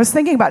 I was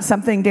thinking about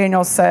something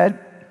Daniel said.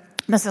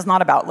 This is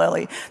not about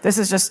Lily. This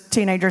is just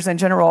teenagers in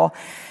general.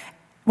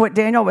 What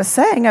Daniel was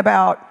saying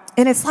about,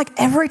 and it's like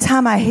every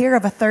time I hear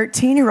of a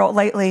 13-year-old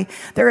lately,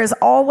 there is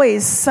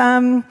always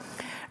some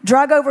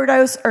drug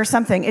overdose or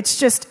something. It's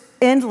just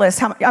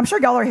endless. I'm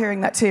sure y'all are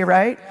hearing that too,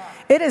 right? Yeah.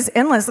 It is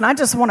endless. And I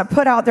just want to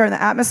put out there in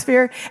the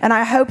atmosphere, and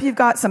I hope you've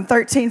got some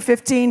 13,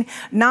 15,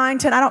 9,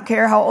 10, I don't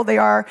care how old they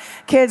are,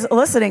 kids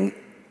listening.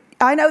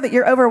 I know that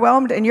you're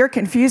overwhelmed and you're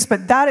confused,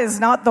 but that is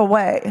not the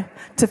way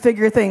to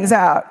figure things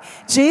out.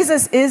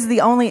 Jesus is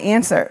the only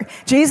answer.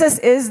 Jesus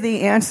is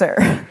the answer.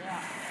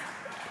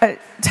 Yeah.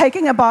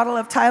 Taking a bottle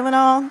of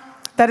Tylenol,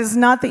 that is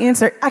not the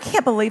answer. I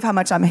can't believe how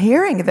much I'm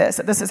hearing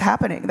that this is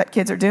happening, that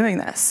kids are doing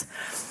this.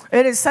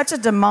 It is such a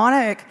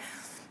demonic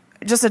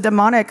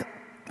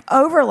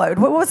overload.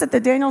 What was it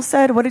that Daniel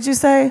said? What did you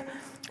say?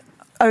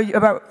 Oh,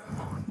 about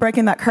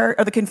breaking that curse,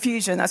 or the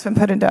confusion that's been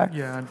put into.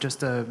 Yeah,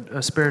 just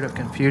a spirit of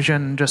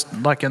confusion, just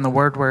like in the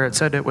word where it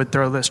said it would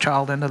throw this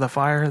child into the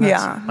fire.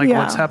 That's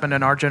what's happened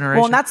in our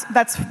generation. Well, and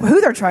that's who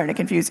they're trying to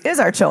confuse,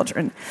 is our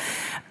children.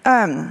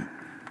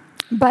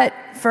 But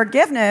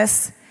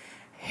forgiveness,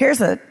 here's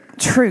the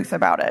truth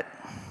about it.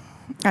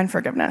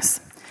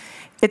 Unforgiveness.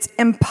 It's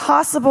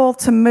impossible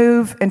to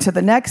move into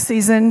the next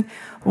season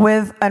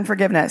with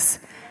unforgiveness.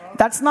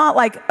 That's not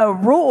like a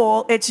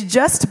rule. It's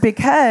just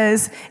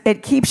because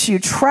it keeps you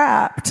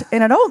trapped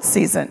in an old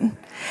season.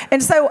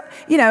 And so,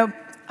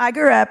 I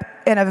grew up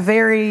in a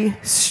very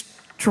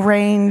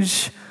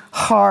strange,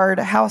 hard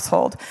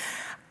household.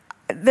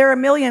 There are a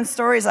million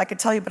stories I could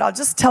tell you, but I'll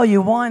just tell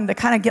you one to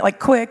kind of get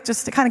quick,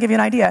 just to kind of give you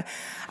an idea.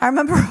 I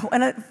remember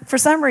for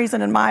some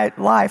reason in my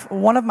life,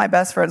 one of my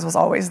best friends was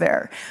always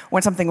there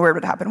when something weird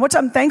would happen, which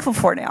I'm thankful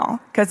for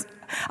now, because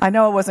I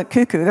know I wasn't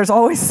cuckoo. There's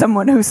always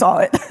someone who saw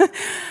it.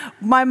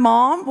 My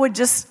mom would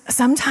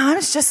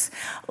sometimes just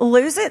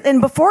lose it, and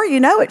before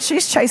you know it,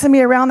 she's chasing me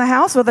around the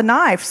house with a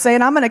knife,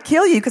 saying, "I'm going to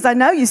kill you because I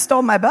know you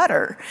stole my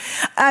butter."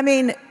 I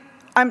mean,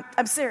 I'm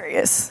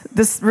serious.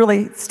 This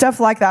really, stuff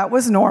like that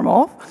was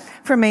normal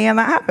for me, and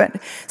that happened.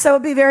 So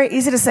it'd be very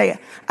easy to say,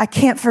 I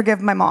can't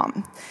forgive my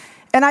mom.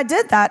 And I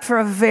did that for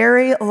a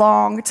very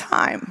long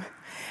time.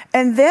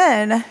 And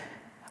then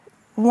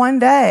one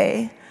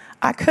day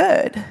I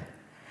could.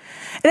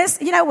 And it's,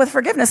 with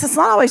forgiveness, it's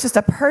not always just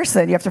a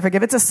person you have to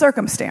forgive, it's a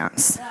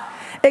circumstance.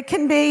 It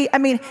can be,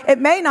 it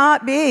may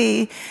not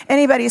be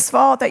anybody's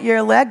fault that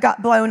your leg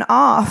got blown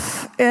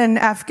off in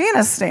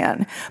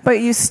Afghanistan, but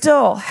you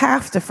still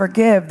have to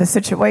forgive the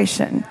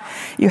situation.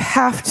 You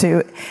have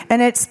to.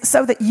 And it's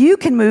so that you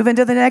can move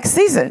into the next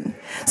season.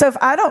 So if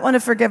I don't want to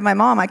forgive my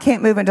mom, I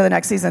can't move into the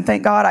next season.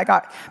 Thank God I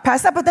got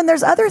past that. But then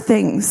there's other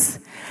things.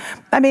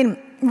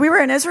 We were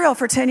in Israel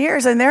for 10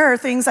 years, and there are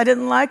things I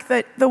didn't like,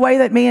 that the way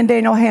that me and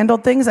Daniel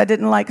handled things. I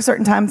didn't like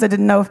certain times. I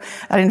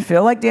didn't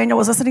feel like Daniel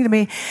was listening to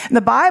me. And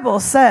the Bible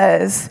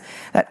says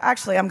that,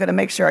 actually, I'm going to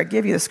make sure I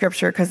give you the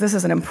scripture because this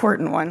is an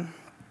important one.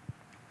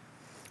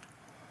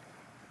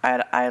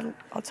 I'll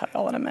tell you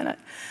all in a minute.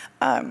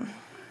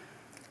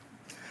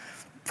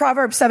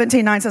 Proverbs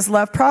 17:9 says,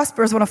 love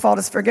prospers when a fault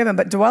is forgiven,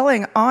 but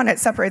dwelling on it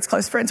separates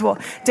close friends. Well,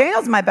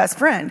 Daniel's my best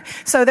friend.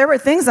 So there were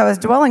things I was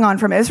dwelling on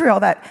from Israel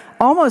that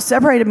almost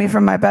separated me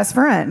from my best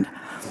friend.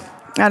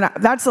 And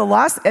that's the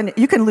loss. And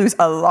you can lose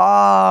a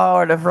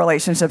lot of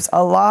relationships,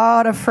 a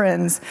lot of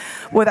friends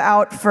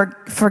without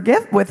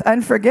with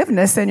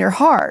unforgiveness in your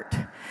heart.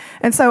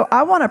 And so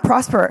I want to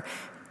prosper.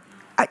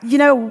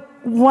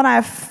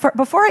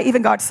 Before I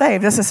even got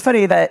saved, this is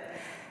funny that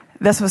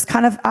this was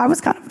I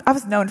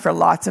was known for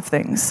lots of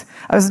things.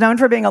 I was known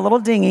for being a little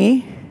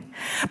dingy,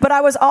 but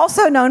I was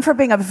also known for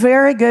being a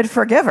very good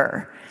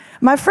forgiver.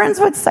 My friends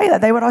would say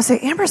that. They would always say,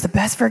 Amber's the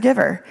best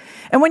forgiver.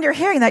 And when you're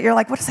hearing that, you're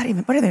like, what does that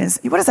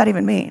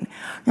even mean?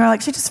 You're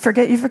like,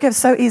 you forgive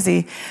so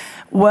easy.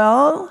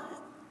 Well,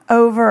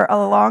 over a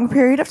long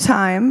period of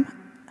time,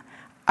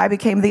 I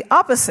became the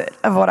opposite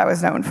of what I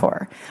was known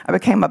for. I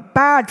became a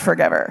bad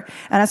forgiver.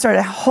 And I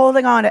started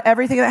holding on to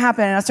everything that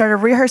happened. And I started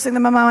rehearsing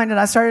them in my mind. And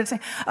I started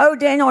saying, oh,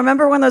 Daniel,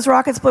 remember when those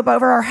rockets blew up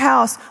over our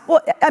house?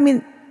 Well,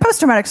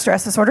 post-traumatic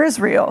stress disorder is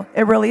real.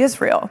 It really is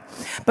real.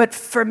 But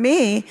for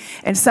me,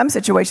 in some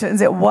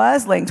situations, it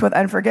was linked with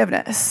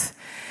unforgiveness.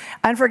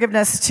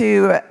 Unforgiveness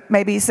to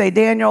maybe say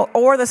Daniel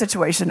or the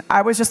situation.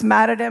 I was just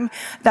mad at him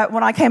that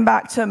when I came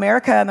back to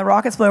America and the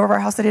rockets blew over our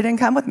house that he didn't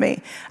come with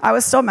me. I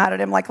was still mad at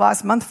him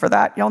last month for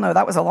that. Y'all know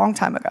that was a long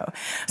time ago.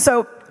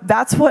 So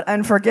that's what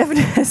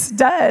unforgiveness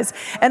does.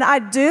 And I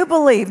do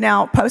believe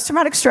now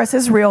post-traumatic stress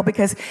is real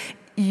because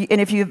and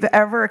if you've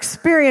ever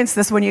experienced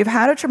this, when you've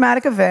had a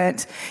traumatic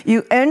event,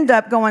 you end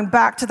up going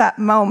back to that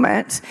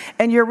moment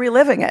and you're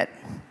reliving it.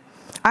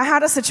 I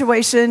had a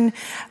situation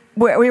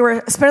where we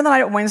were spending the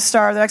night at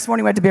Windstar. The next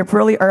morning we had to be up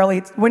really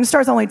early.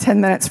 Windstar's only 10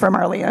 minutes from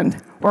our land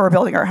where we're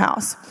building our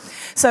house.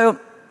 So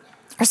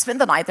I spend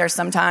the night there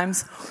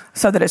sometimes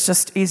so that it's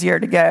just easier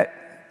to get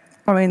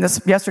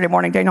yesterday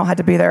morning, Daniel had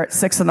to be there at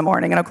 6 in the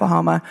morning in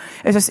Oklahoma.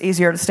 It's just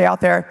easier to stay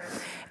out there.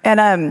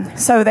 And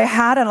so they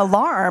had an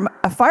alarm,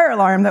 a fire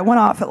alarm that went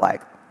off at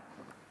like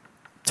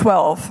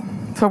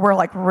 12. So we're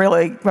like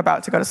really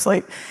about to go to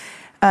sleep.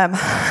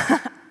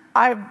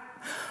 I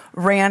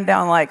ran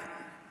down like,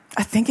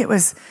 I think it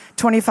was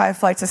 25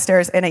 flights of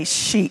stairs in a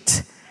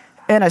sheet.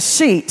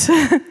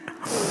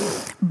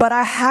 But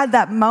I had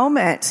that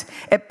moment.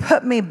 It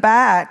put me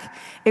back.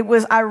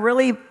 I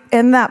really,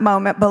 in that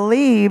moment,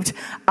 believed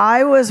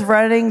I was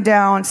running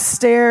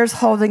downstairs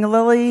holding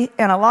Lily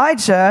and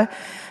Elijah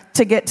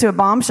to get to a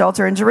bomb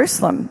shelter in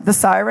Jerusalem. The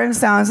siren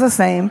sounds the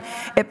same.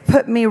 It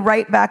put me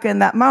right back in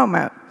that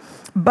moment.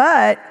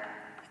 But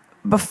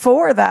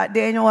before that,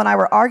 Daniel and I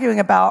were arguing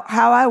about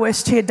how I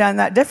wished he had done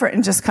that different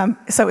and just come,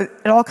 so it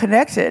all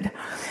connected.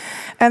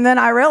 And then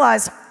I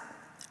realized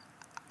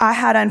I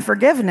had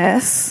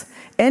unforgiveness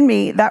in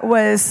me that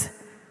was,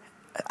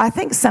 I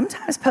think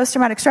sometimes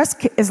post-traumatic stress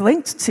is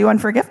linked to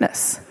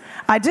unforgiveness.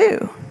 I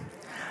do.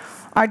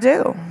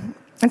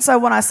 And so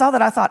when I saw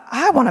that, I thought,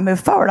 I want to move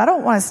forward. I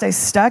don't want to stay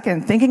stuck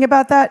and thinking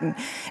about that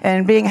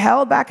and being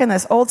held back in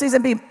this old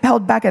season, being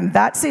held back in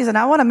that season.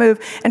 I want to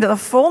move into the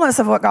fullness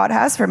of what God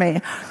has for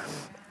me.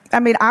 I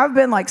mean, I've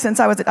been like,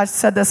 I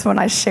said this when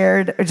I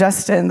shared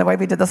Justin, the way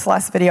we did this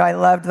last video, I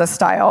loved the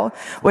style,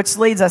 which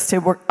leads us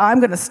to,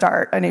 I'm going to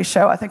start a new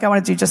show. I think I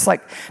want to do just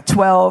like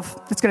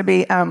 12. It's going to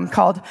be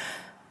called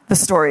The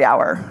Story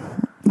Hour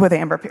with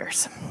Amber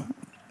Pierce.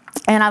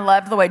 And I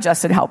loved the way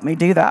Justin helped me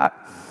do that.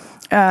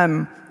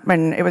 And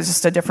it was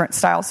just a different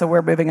style, so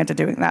we're moving into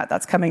doing that.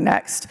 That's coming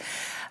next.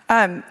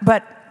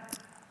 But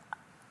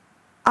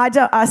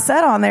I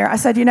said on there, I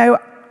said,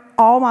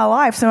 all my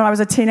life, so when I was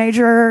a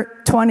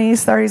teenager,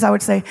 20s, 30s, I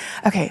would say,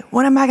 okay,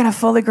 when am I going to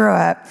fully grow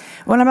up?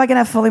 When am I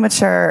going to fully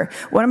mature?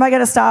 When am I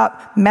going to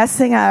stop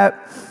messing up?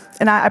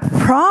 And I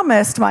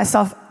promised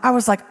myself, I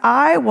was like,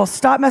 I will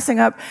stop messing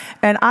up,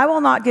 and I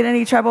will not get in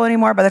any trouble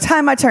anymore by the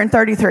time I turn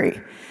 33.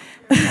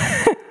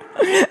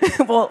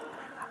 Well,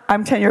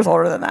 I'm 10 years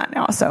older than that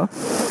now, so.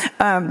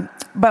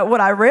 But what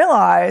I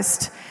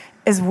realized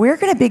is we're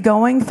going to be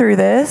going through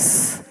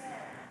this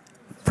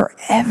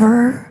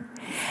forever.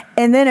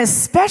 And then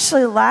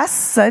especially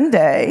last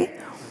Sunday,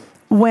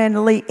 when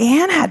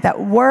Leanne had that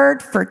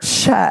word for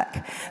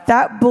Chuck,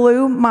 that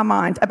blew my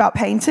mind about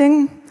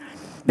painting,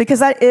 because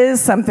that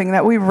is something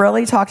that we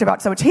really talked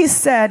about. So he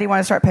said he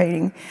wanted to start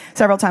painting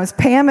several times.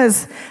 Pam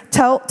has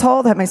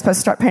told him he's supposed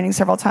to start painting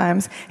several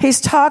times.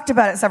 He's talked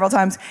about it several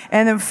times.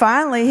 And then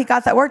finally he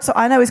got that word, so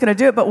I know he's going to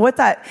do it. But what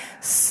that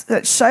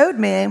showed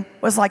me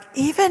was like,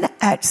 even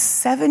at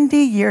 70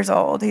 years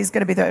old, he's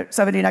going to be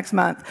 70 next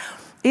month,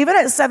 even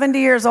at 70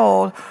 years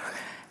old,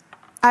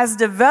 as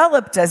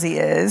developed as he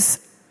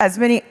is, as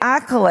many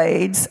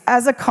accolades,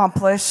 as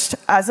accomplished,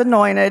 as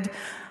anointed,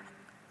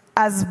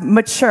 as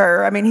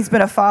mature. I mean, he's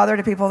been a father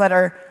to people that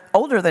are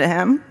older than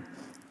him.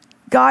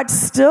 God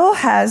still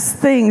has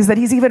things that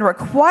he's even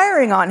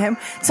requiring on him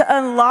to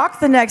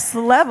unlock the next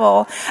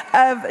level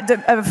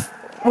of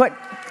what,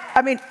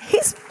 I mean,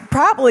 he's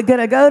probably going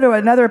to go to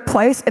another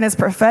place in his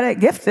prophetic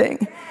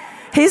gifting.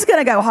 He's going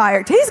to go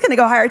higher. He's going to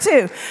go higher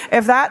too.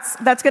 If that's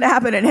going to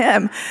happen in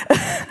him,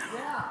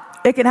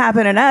 it can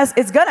happen in us.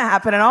 It's going to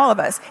happen in all of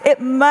us. It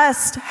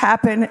must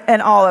happen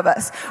in all of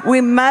us. We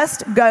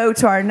must go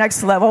to our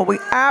next level. We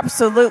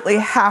absolutely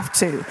have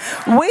to.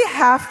 We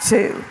have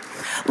to.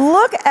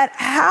 Look at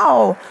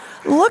how,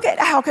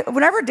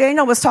 whenever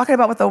Daniel was talking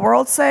about what the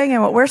world's saying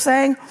and what we're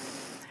saying,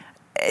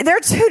 there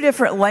are two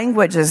different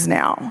languages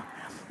now.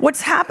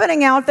 What's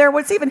happening out there,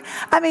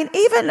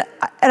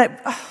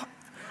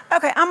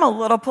 okay, I'm a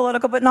little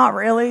political, but not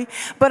really.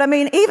 But I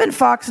mean, even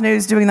Fox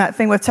News doing that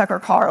thing with Tucker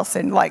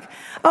Carlson, like,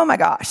 oh my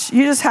gosh,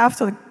 you just have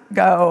to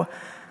go,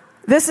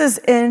 this is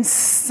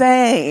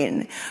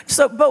insane.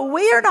 But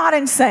we are not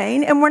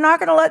insane, and we're not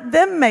going to let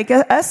them make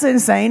us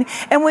insane.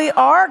 And we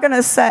are going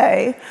to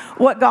say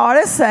what God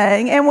is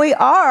saying, and we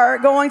are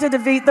going to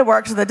defeat the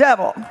works of the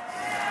devil.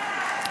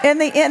 In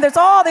the end, there's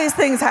all these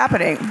things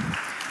happening.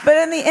 But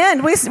in the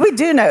end, we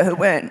do know who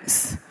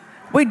wins.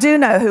 We do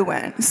know who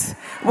wins.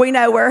 We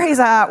know where he's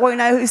at. We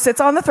know who sits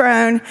on the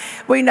throne.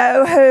 We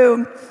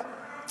know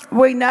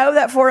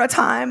that for a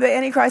time the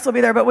Antichrist will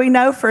be there, but we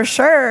know for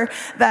sure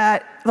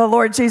that the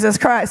Lord Jesus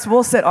Christ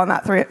will sit on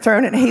that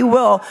throne, and he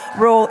will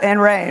rule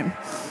and reign.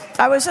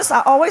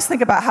 I always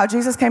think about how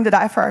Jesus came to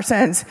die for our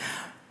sins,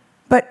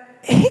 but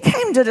he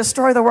came to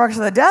destroy the works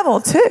of the devil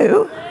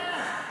too.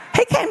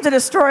 He came to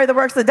destroy the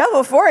works of the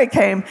devil before he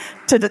came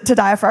to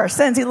die for our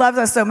sins. He loves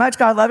us so much.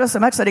 God loved us so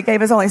much that he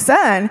gave his only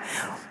son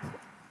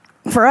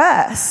for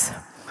us.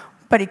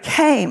 But he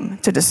came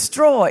to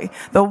destroy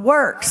the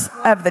works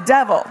of the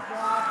devil.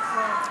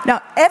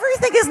 Now,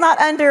 everything is not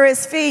under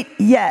his feet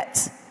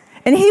yet.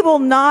 And he will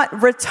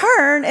not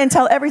return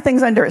until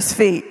everything's under his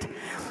feet.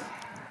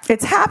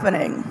 It's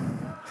happening.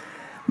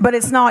 But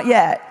it's not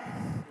yet.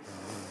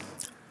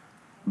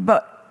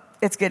 But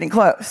it's getting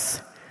close.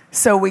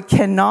 So we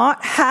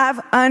cannot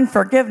have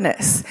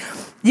unforgiveness.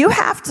 You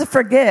have to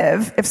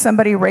forgive if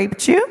somebody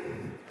raped you.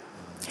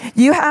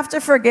 You have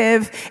to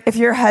forgive if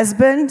your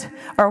husband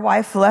or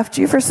wife left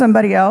you for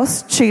somebody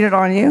else, cheated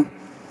on you.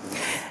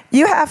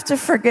 You have to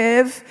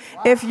forgive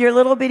if your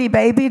little bitty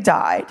baby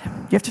died.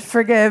 You have to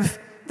forgive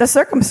the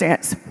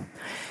circumstance.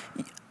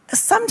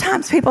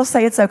 Sometimes people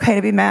say it's okay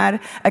to be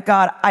mad at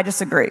God. I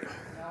disagree.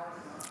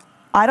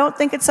 I don't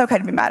think it's okay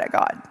to be mad at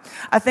God.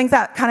 I think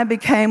that kind of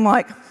became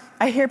like,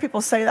 I hear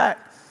people say that,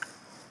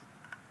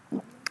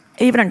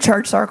 even in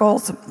church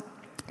circles.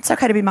 It's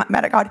okay to be mad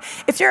at God.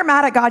 If you're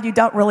mad at God, you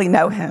don't really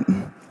know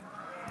him.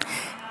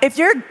 If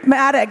you're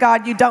mad at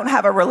God, you don't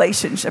have a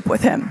relationship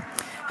with him.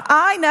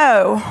 I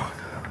know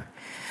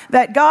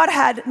that God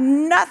had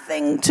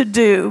nothing to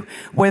do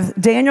with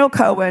Daniel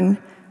Cohen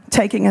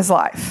taking his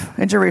life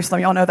in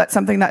Jerusalem. Y'all know that's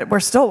something that we're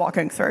still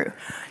walking through.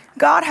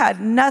 God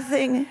had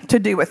nothing to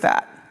do with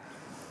that.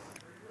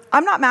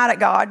 I'm not mad at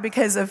God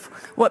because of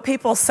what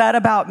people said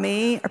about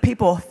me or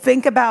people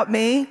think about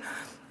me.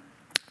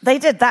 They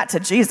did that to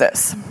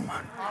Jesus.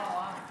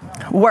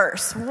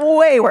 Worse,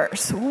 way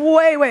worse,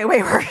 way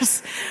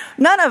worse.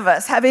 None of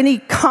us have any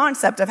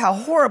concept of how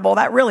horrible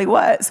that really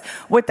was,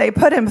 what they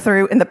put him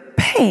through and the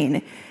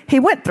pain he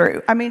went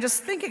through. I mean,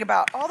 just thinking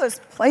about all those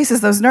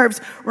places, those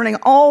nerves running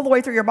all the way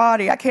through your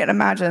body, I can't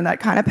imagine that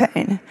kind of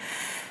pain.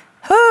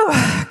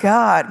 Oh,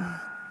 God.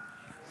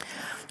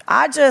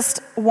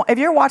 If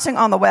you're watching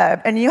on the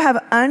web and you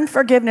have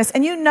unforgiveness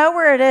and you know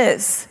where it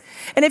is,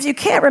 and if you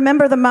can't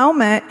remember the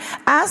moment,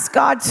 ask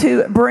God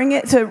to bring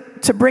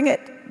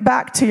it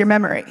back to your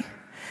memory.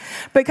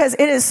 Because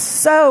it is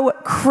so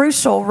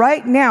crucial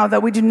right now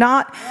that we do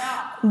not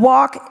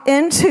walk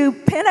into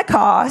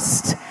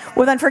Pentecost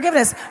with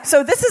unforgiveness.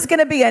 So this is going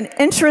to be an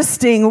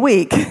interesting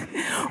week.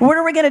 What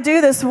are we going to do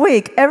this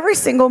week? Every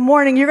single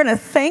morning, you're going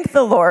to thank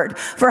the Lord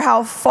for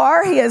how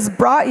far he has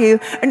brought you.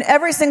 And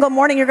every single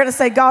morning, you're going to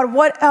say, God,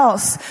 what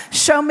else?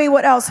 Show me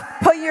what else.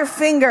 Put your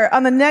finger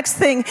on the next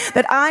thing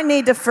that I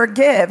need to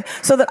forgive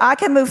so that I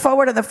can move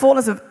forward in the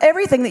fullness of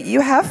everything that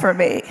you have for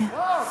me.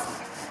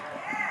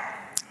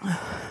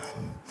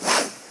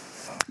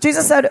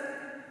 Jesus said,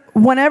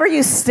 whenever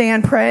you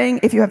stand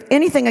praying, if you have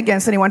anything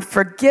against anyone,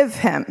 forgive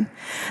him,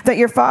 that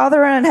your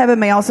Father in heaven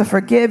may also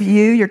forgive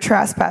you your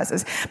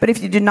trespasses. But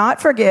if you do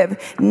not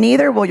forgive,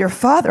 neither will your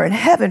Father in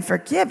heaven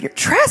forgive your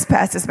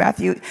trespasses,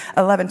 Matthew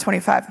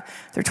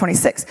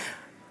 11:25-26.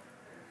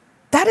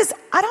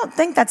 I don't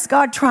think that's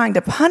God trying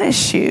to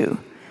punish you.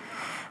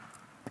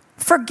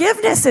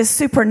 Forgiveness is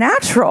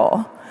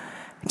supernatural.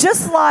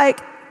 Just like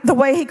the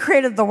way he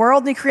created the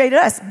world and he created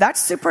us,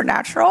 that's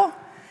supernatural.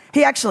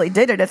 He actually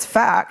did it, it's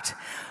fact.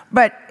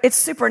 But it's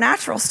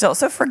supernatural still.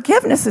 So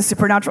forgiveness is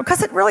supernatural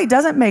because it really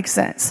doesn't make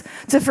sense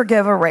to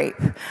forgive a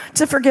rape,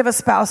 to forgive a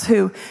spouse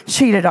who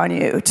cheated on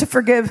you, to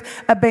forgive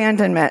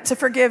abandonment, to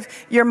forgive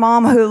your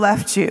mom who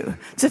left you,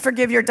 to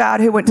forgive your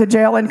dad who went to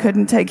jail and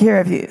couldn't take care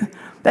of you.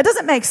 That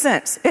doesn't make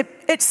sense.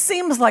 It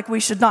seems like we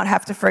should not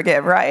have to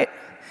forgive, right?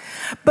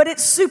 But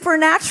it's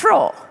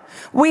supernatural.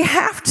 We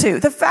have to.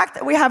 The fact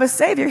that we have a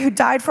Savior who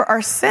died for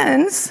our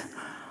sins,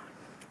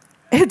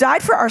 who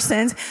died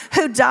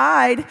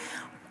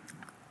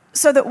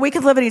so that we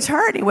could live in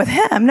eternity with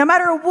him, no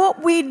matter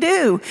what we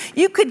do.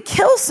 You could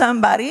kill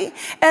somebody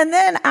and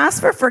then ask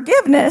for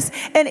forgiveness.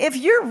 And if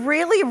you're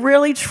really,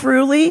 really,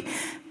 truly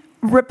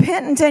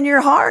repentant in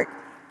your heart,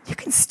 you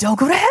can still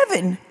go to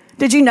heaven.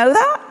 Did you know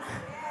that?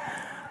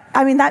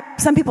 I mean,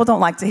 some people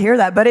don't like to hear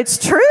that, but it's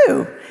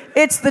true.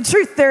 It's the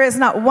truth. There is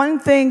not one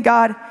thing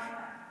God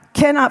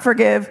cannot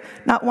forgive,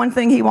 not one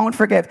thing he won't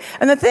forgive.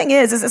 And the thing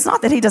is it's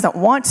not that he doesn't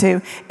want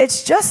to,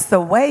 it's just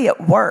the way it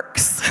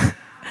works.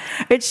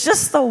 It's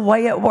just the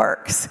way it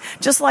works.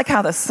 Just like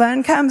how the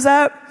sun comes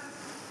up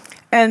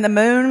and the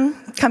moon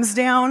comes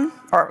down,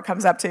 or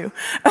comes up too.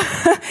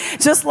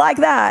 Just like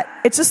that.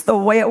 It's just the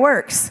way it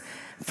works.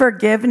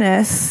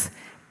 Forgiveness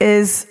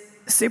is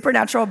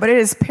supernatural, but it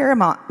is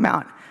paramount.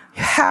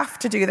 You have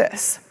to do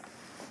this.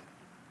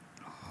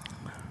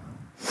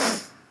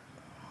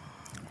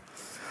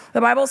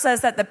 The Bible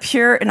says that the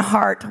pure in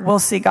heart will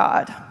see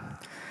God.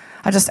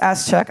 I just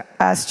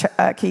asked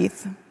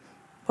Keith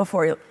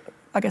before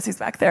I guess he's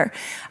back there.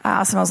 I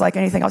asked him, I was like,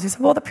 anything else? He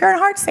said, well, the pure in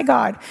heart see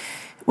God.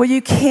 Well,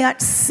 you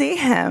can't see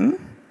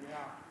him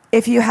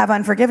if you have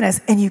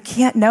unforgiveness, and you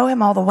can't know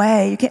him all the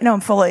way. You can't know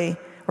him fully.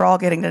 We're all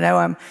getting to know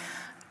him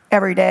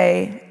every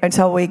day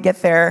until we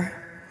get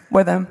there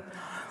with him.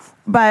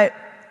 But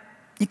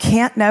you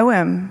can't know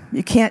him.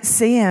 You can't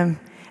see him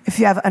if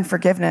you have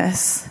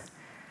unforgiveness.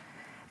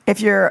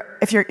 If you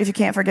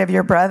can't forgive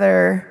your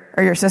brother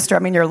or your sister,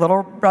 your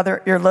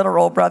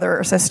literal brother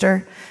or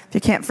sister, if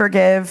you can't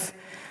forgive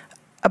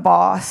a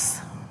boss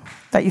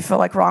that you feel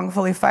like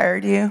wrongfully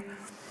fired you.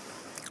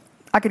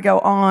 I could go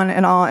on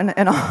and on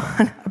and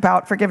on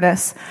about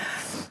forgiveness.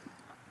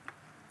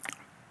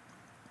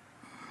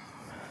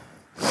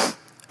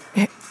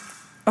 I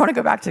want to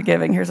go back to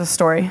giving. Here's a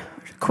story,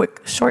 a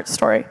quick, short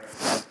story.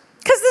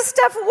 Because this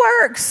stuff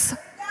works.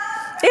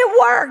 It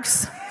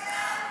works.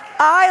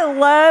 I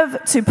love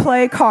to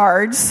play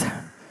cards.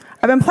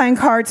 I've been playing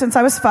cards since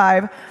I was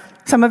 5.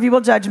 Some of you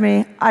will judge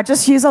me. I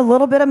just use a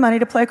little bit of money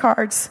to play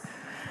cards.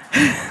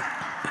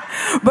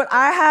 But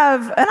I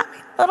have, and I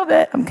mean a little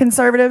bit, I'm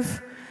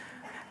conservative.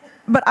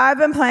 But I've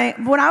been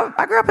playing, when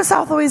I grew up in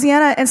South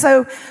Louisiana, and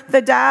so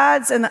the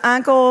dads and the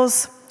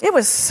uncles, it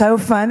was so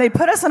fun. They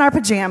put us in our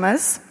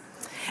pajamas,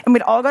 and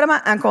we'd all go to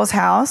my uncle's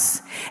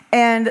house,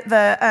 and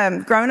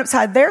the grown-ups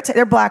had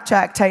their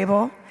blackjack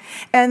table,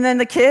 and then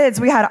the kids,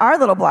 we had our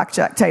little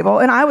blackjack table,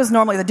 and I was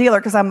normally the dealer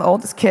because I'm the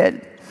oldest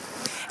kid.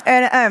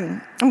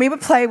 And we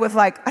would play with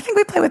I think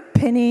we play with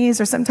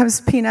pennies or sometimes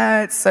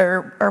peanuts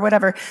or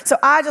whatever. So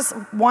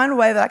one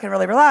way that I can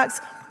really relax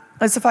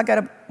is if I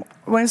go to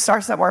win Star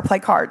somewhere, play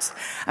cards.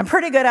 I'm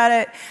pretty good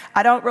at it.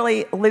 I don't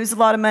really lose a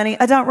lot of money.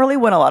 I don't really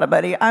win a lot of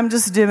money. I'm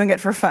just doing it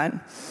for fun.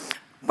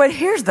 But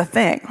here's the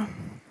thing.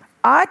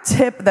 I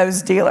tip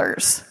those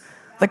dealers,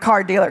 the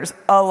card dealers,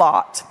 a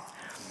lot.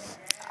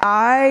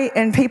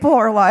 And people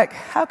are like,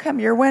 how come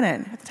you're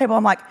winning at the table?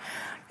 I'm like,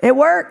 it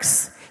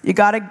works. You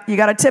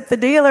gotta tip the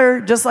dealer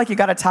just like you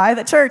gotta tithe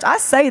at church. I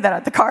say that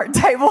at the card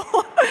table.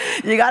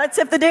 You gotta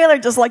tip the dealer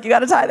just like you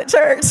gotta tithe at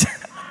church.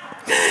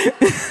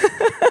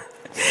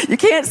 You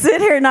can't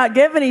sit here and not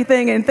give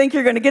anything and think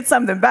you're going to get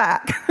something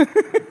back.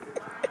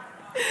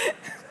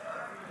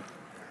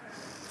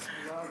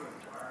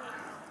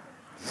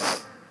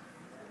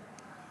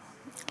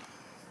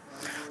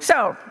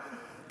 So,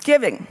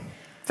 giving,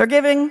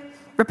 forgiving,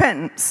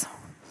 repentance.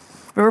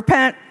 We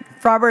repent.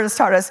 Robert has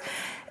taught us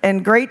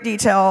in great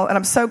detail, and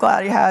I'm so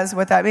glad he has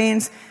what that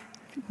means.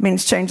 It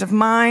means change of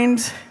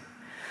mind.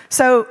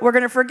 So we're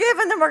going to forgive,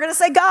 and then we're going to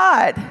say,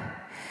 God,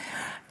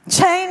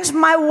 change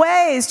my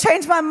ways,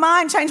 change my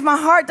mind, change my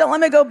heart. Don't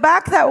let me go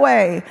back that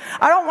way.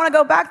 I don't want to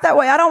go back that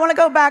way. I don't want to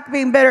go back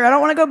being bitter. I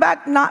don't want to go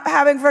back not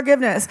having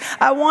forgiveness.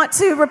 I want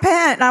to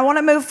repent, and I want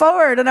to move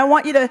forward, and I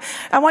want you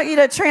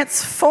to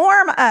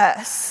transform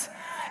us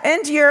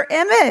into your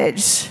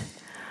image.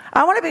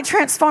 I want to be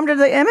transformed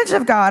into the image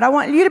of God. I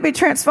want you to be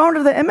transformed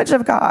into the image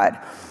of God.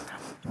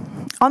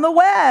 On the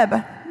web,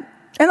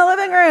 in the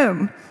living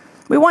room,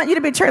 we want you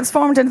to be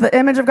transformed into the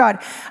image of God.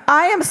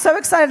 I am so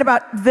excited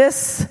about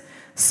this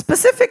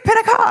specific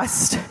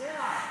Pentecost.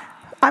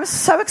 I'm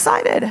so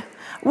excited.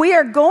 We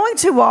are going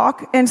to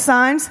walk in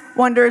signs,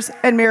 wonders,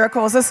 and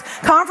miracles. This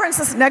conference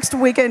this next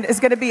weekend is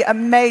going to be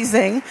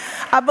amazing.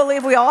 I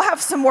believe we all have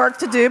some work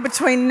to do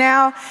between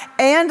now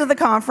and the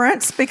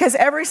conference because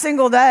every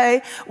single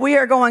day we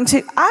are going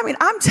to,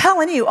 I'm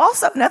telling you.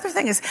 Also, another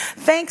thing is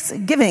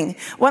Thanksgiving.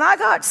 When I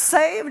got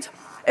saved,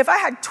 if I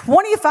had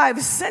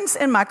 25 cents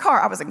in my car,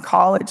 I was in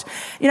college.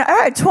 If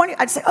I had 20,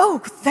 I'd say, oh,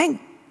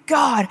 thank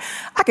God,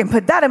 I can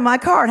put that in my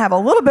car and have a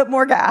little bit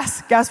more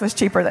gas. Gas was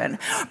cheaper then.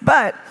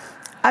 But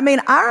I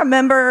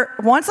remember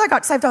once I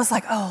got saved, I was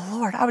like, oh,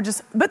 Lord,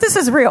 but this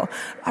is real.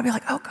 I'd be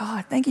like, oh,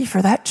 God, thank you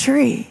for that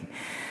tree.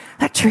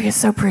 That tree is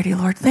so pretty,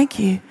 Lord. Thank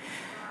you.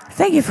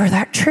 Thank you for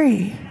that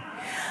tree.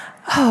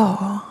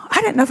 Oh,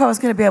 I didn't know if I was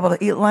going to be able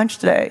to eat lunch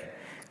today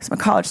because I'm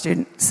a college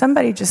student.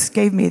 Somebody just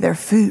gave me their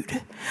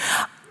food.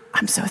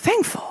 I'm so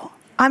thankful.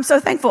 I'm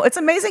so thankful. It's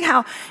amazing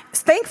how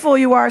thankful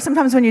you are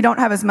sometimes when you don't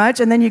have as much,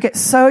 and then you get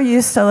so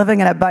used to living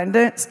in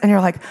abundance, and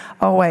you're like,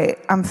 oh, wait,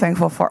 I'm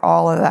thankful for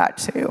all of that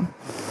too.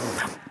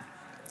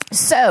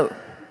 So,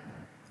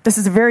 this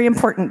is a very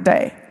important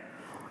day.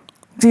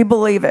 Do you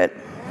believe it?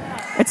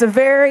 It's a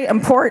very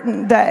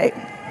important day.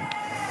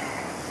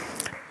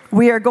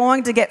 We are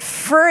going to get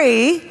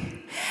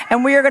free,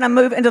 and we are going to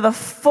move into the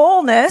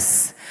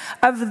fullness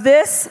of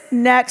this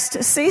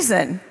next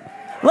season.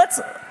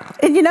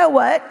 And you know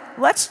what?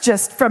 Let's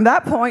just, from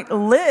that point,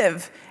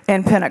 live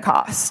in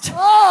Pentecost.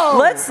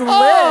 Let's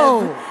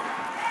live.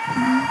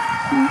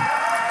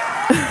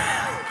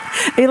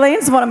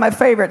 Elaine's one of my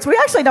favorites. We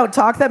actually don't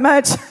talk that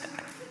much,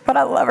 but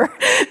I love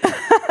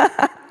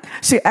her.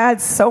 She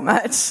adds so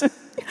much.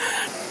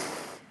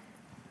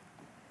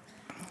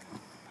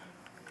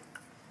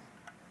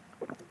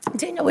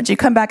 Daniel, would you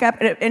come back up?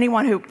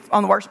 Anyone who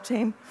on the worship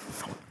team?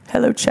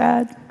 Hello,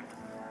 Chad.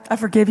 I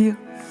forgive you.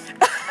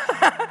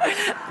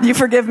 You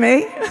forgive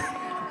me?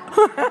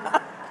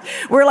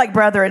 We're like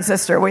brother and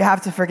sister. We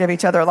have to forgive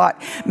each other a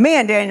lot. Me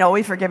and Daniel,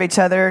 we forgive each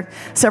other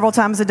several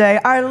times a day.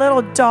 Our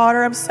little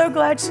daughter, I'm so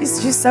glad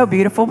she's so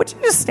beautiful. Would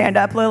you just stand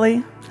up,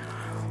 Lily?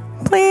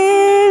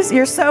 Please,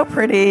 you're so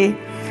pretty.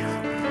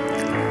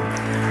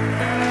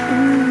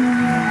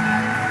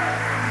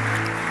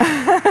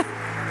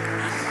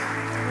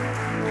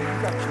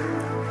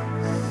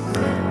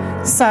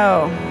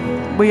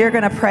 So, we are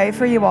going to pray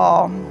for you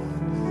all.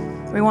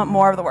 We want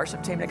more of the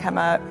worship team to come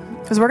up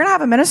because we're going to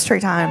have a ministry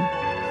time.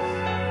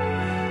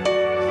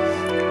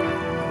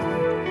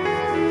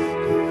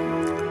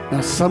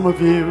 Now, some of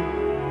you,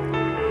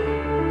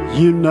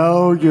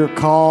 you're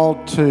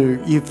called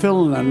to, you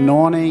feel an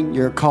anointing,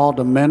 you're called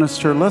to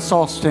minister. Let's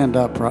all stand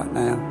up right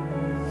now.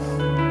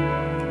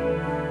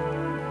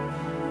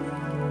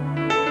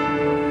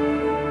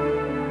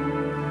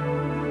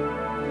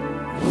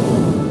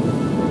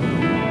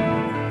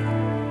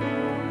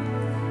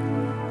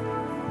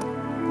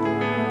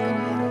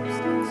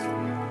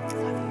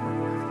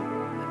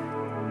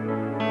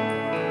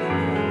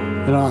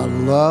 And I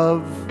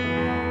love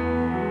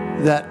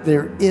that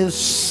there is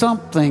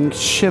something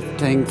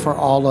shifting for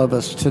all of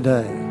us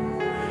today.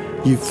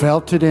 You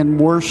felt it in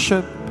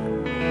worship.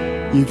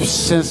 You've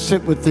sensed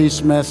it with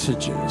these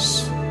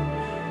messages.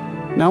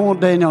 Now I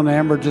want Daniel and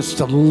Amber just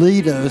to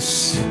lead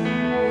us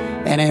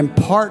and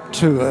impart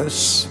to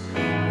us,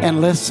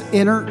 and let's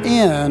enter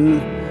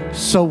in,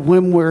 so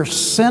when we're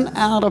sent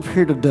out of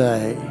here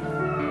today,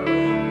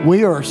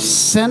 we are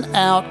sent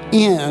out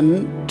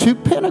in to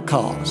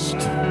Pentecost.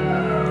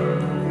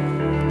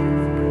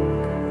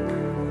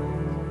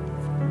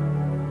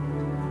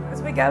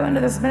 As we go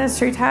into this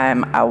ministry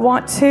time, I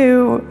want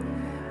to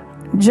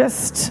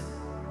just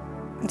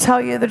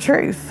tell you the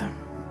truth.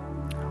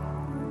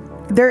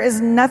 There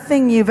is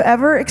nothing you've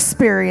ever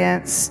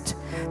experienced.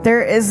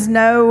 There is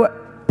no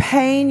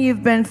pain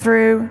you've been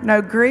through,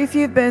 no grief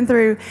you've been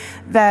through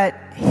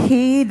that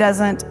He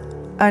doesn't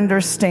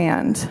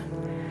understand.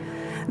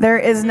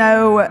 There's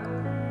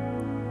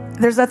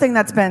nothing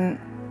that's been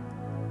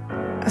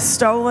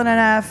stolen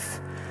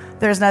enough.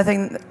 There's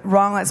nothing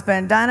wrong that's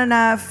been done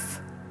enough.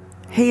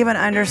 He even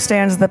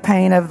understands the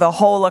pain of the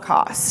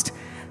Holocaust.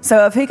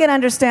 So if He can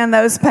understand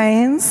those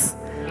pains,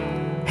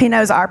 He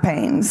knows our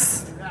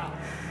pains.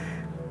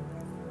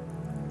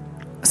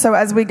 So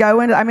as we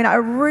go into, I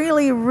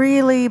really,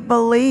 really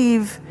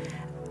believe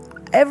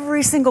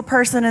every single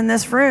person in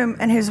this room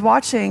and who's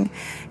watching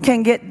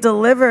can get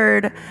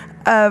delivered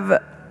of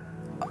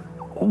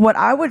what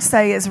I would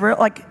say is real,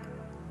 like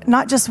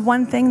not just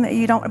one thing that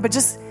you don't, but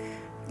just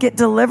get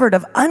delivered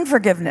of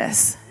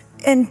unforgiveness,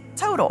 in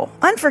total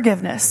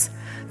unforgiveness,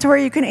 to where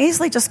you can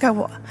easily just go,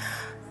 well,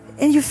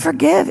 and you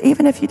forgive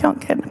even if you don't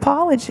get an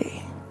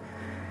apology.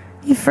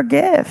 You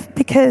forgive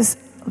because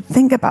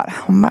think about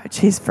how much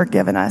He's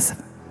forgiven us.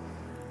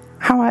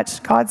 How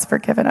much God's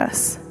forgiven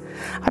us.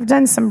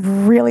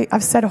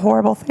 I've said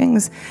horrible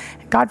things.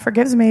 God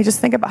forgives me. Just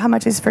think about how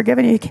much He's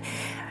forgiven you.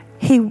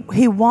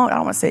 He won't, I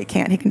don't want to say He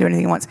can't. He can do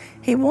anything He wants.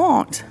 He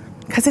won't,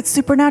 because it's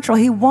supernatural.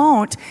 He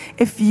won't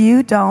if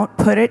you don't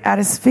put it at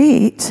His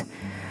feet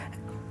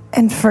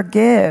and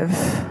forgive.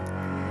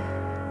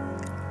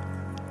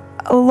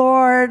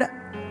 Lord,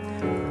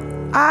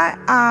 I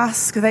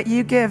ask that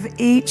You give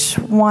each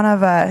one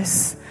of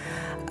us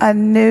a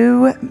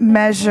new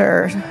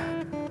measure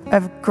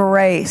of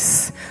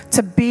grace,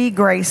 to be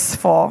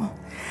graceful,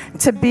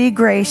 to be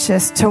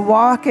gracious, to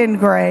walk in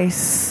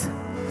grace,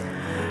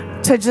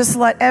 to just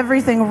let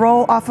everything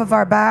roll off of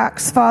our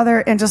backs,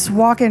 Father, and just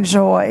walk in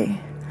joy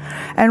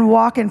and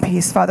walk in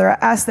peace, Father. I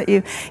ask that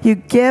you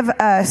give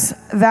us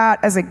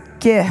that as a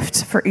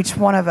gift for each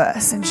one of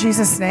us. In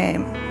Jesus'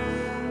 name.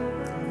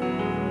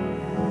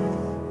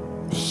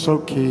 So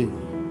key.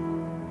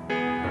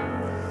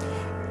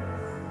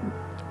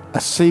 I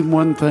see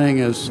one thing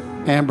as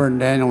Amber and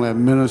Daniel have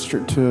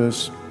ministered to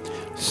us.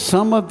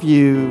 Some of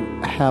you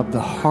have the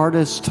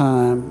hardest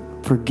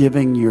time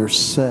forgiving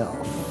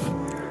yourself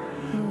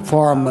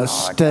for a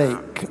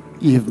mistake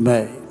you've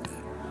made.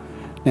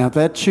 Now, if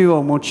that's you, I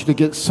want you to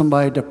get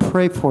somebody to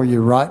pray for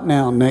you right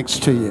now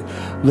next to you.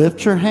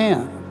 Lift your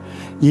hand.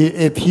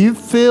 If you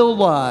feel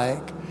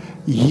like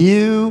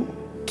you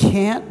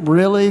can't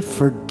really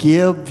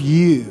forgive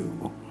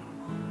you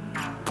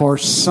for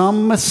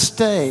some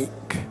mistake,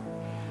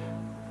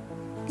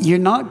 you're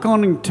not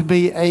going to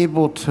be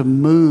able to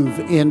move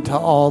into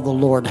all the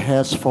Lord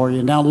has for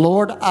you. Now,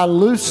 Lord, I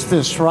loose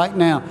this right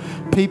now.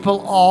 People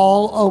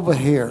all over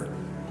here.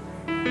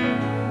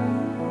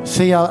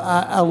 See,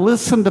 I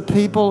listen to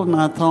people and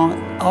I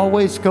thought,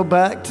 always go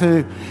back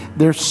to,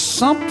 there's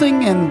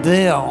something in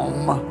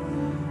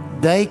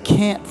them they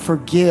can't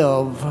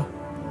forgive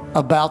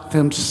about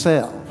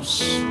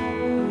themselves.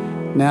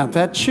 Now, if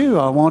that's you,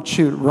 I want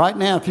you right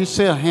now, if you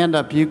see a hand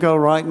up, you go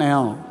right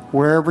now,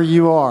 wherever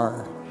you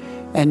are,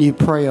 and you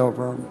pray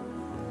over them.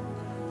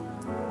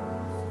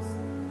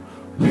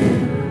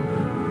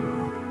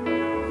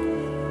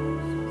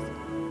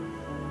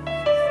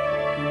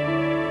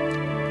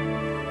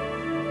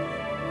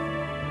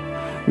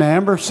 Now,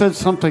 Amber said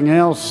something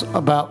else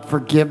about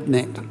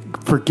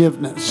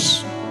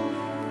forgiveness.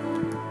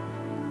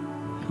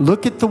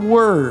 Look at the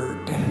word.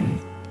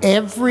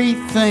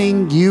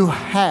 Everything you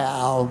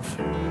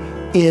have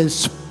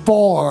is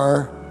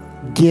for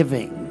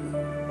giving.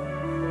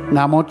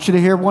 Now, I want you to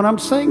hear what I'm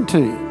saying to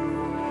you.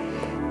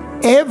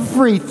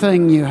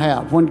 Everything you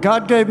have. When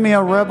God gave me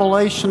a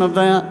revelation of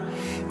that,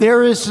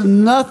 there is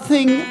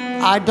nothing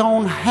I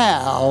don't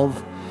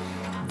have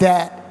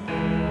that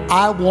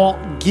I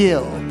won't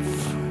give.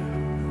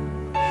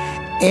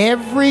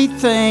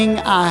 Everything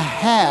I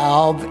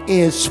have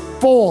is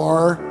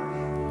for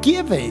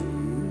giving.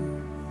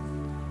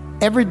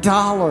 Every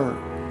dollar.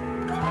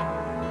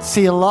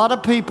 See, a lot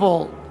of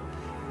people,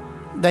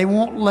 they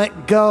won't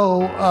let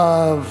go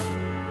of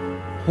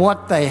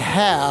what they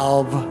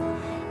have,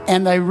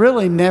 and they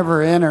really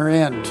never enter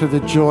into the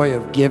joy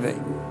of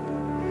giving.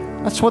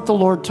 That's what the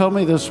Lord told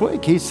me this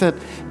week. He said,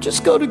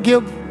 just go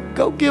give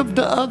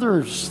to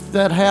others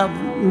that have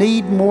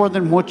need more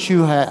than what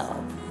you have.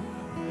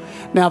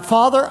 Now,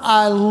 Father,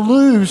 I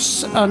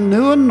loose a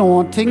new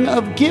anointing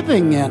of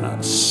giving in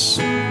us.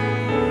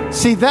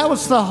 See, that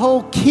was the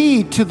whole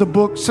key to the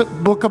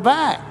book of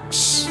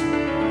Acts.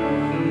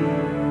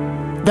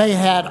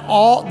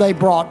 They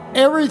brought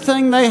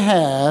everything they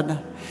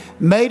had,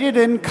 made it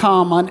in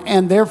common,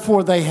 and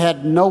therefore they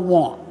had no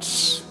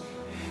wants.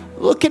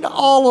 Look at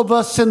all of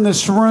us in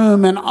this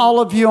room and all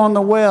of you on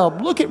the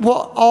web. Look at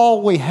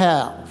all we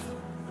have.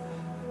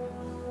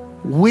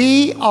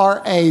 We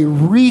are a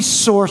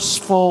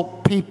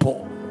resourceful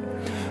people.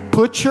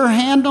 Put your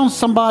hand on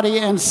somebody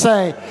and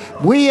say,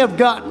 we have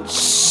gotten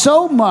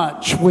so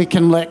much we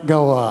can let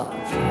go of.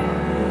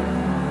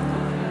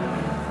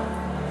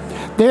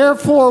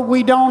 Therefore,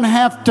 we don't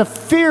have to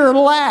fear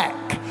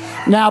lack.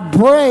 Now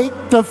break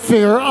the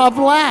fear of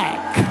lack.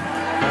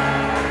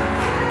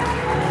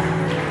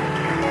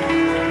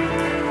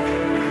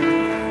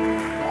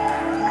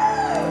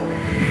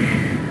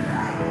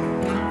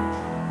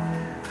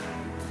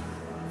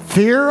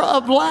 Fear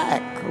of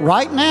lack.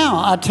 Right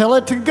now, I tell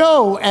it to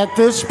go at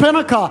this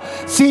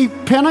Pentecost. See,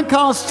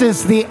 Pentecost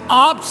is the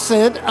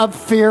opposite of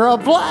fear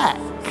of lack.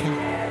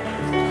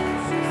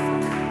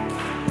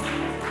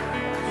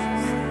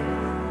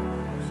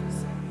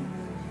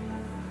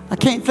 I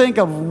can't think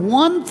of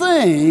one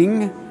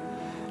thing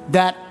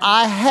that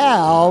I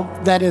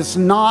have that is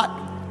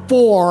not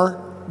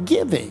for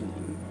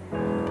giving.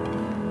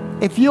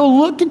 If you'll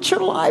look at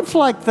your life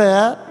like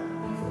that,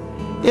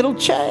 it'll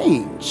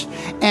change.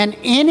 And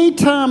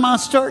anytime I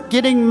start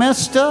getting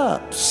messed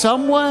up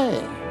some way,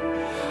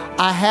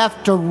 I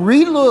have to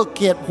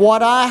relook at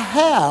what I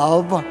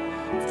have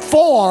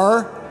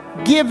for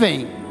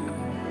giving.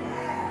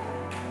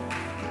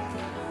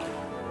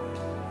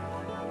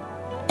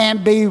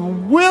 And be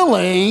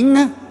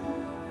willing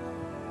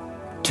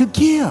to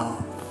give.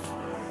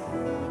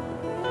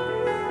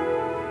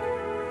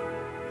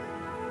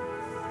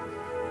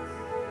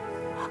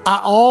 I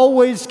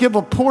always give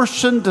a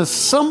portion to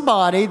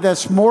somebody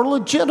that's more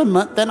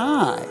legitimate than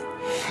I.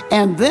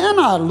 And then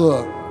I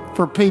look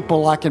for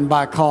people I can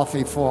buy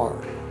coffee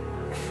for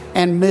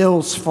and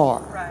meals for.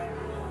 Right.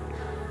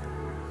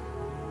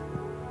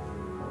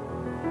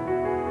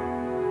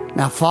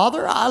 Now,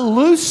 Father, I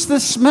loose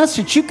this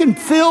message. You can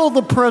feel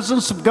the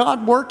presence of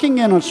God working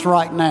in us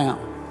right now.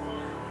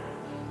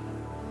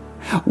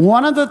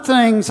 One of the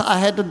things I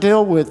had to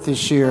deal with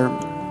this year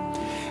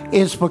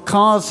is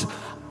because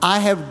I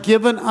have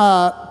given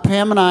up,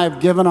 Pam and I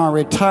have given our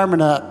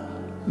retirement up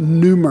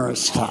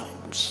numerous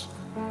times.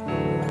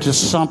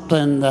 Just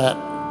something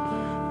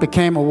that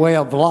became a way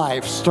of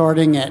life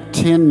starting at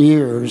 10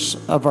 years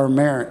of our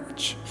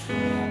marriage.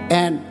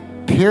 And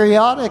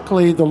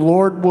periodically, the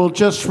Lord will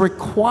just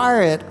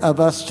require it of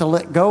us to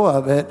let go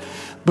of it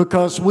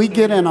because we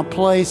get in a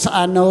place,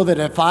 I know that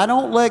if I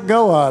don't let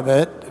go of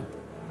it,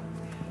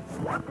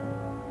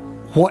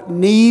 what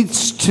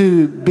needs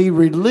to be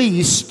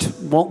released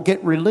won't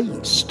get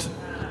released.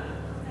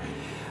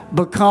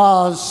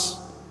 Because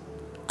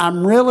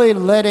I'm really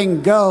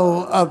letting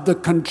go of the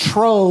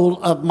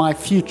control of my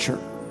future.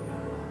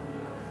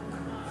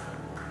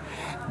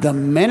 The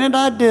minute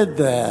I did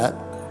that,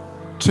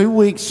 2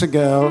 weeks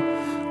ago,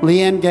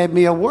 Leanne gave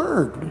me a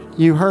word.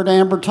 You heard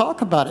Amber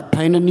talk about it.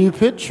 Paint a new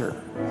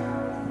picture.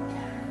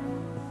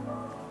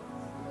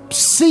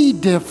 See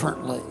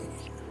differently.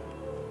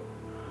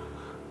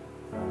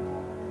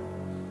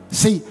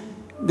 See,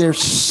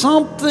 there's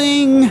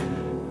something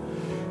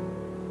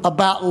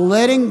about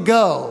letting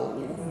go.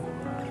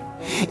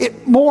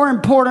 It's more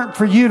important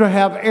for you to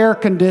have air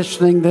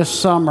conditioning this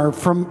summer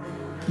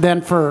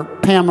than for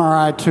Pam or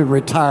I to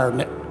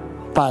retire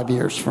 5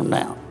 years from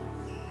now.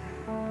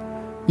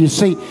 You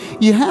see,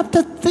 you have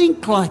to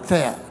think like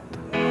that.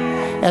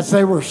 As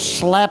they were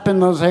slapping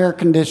those air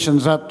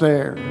conditions up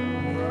there.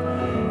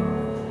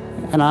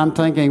 And I'm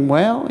thinking,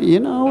 well, you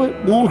know,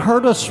 it won't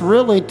hurt us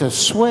really to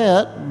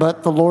sweat,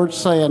 but the Lord's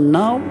saying,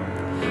 no,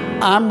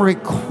 I'm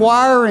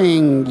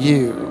requiring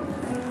you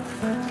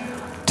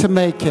to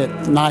make it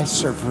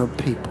nicer for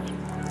people.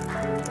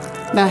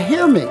 Now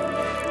hear me.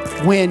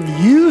 When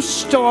you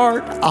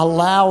start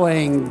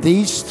allowing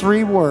these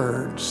 3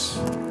 words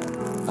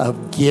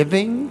of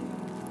giving,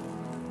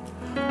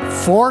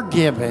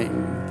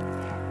 forgiving,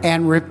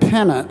 and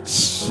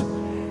repentance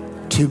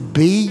to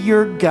be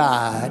your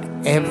guide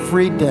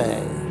every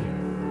day,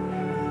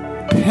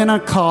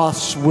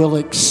 Pentecost will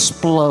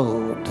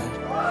explode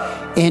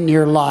in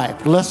your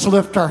life. Let's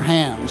lift our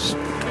hands.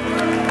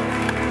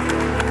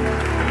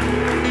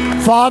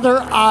 Father,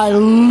 I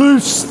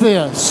loose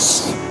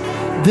this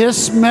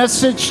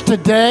message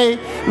today.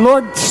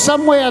 Lord,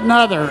 some way or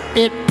another,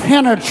 it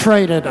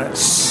penetrated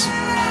us.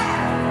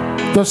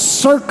 The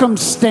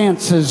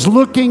circumstances,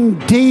 looking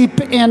deep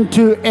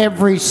into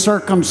every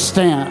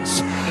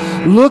circumstance,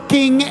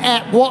 looking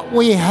at what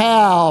we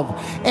have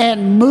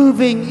and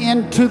moving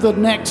into the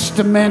next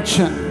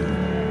dimension.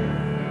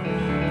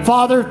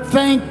 Father,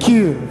 thank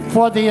you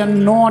for the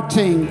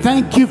anointing.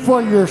 Thank you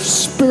for your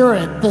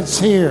spirit that's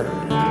here,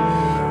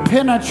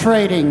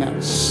 penetrating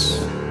us.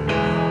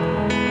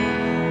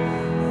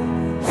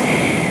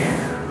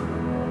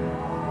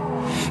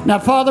 Now,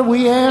 Father,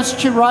 we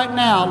ask you right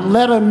now,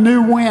 let a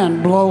new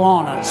wind blow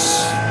on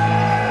us.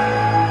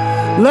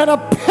 Let a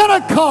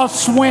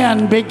Pentecost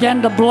wind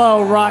begin to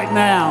blow right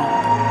now.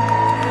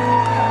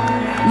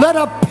 Let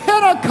a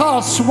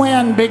Pentecost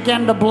wind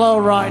begin to blow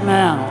right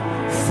now.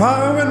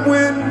 Fire and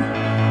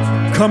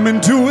wind, come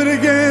and do it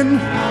again.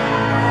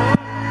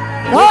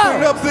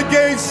 Open up the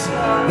gates,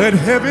 let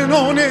heaven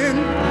on in.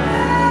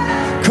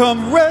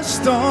 Come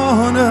rest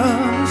on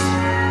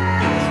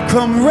us.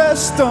 Come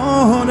rest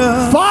on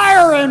us.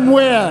 Fire and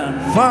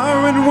wind.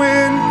 Fire and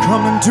wind,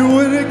 come and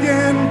do it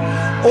again.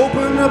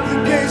 Open up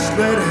the gates,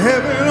 let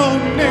heaven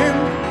on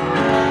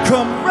in.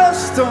 Come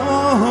rest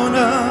on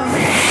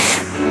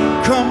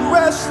us. Come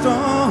rest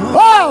on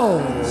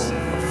us.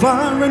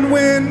 Fire and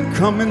wind,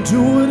 come and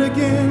do it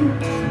again.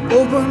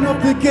 Open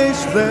up the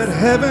gates, let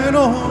heaven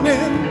on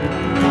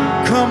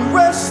in. Come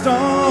rest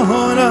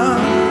on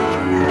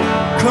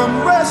us.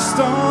 Come rest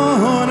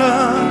on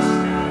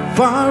us.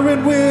 Fire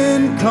and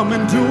wind, come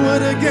and do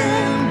it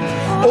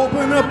again.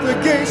 Open up the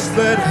gates,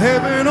 let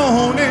heaven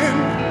on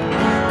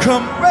in.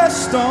 Come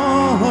rest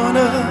on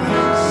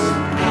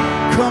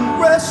us.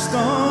 Come rest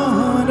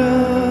on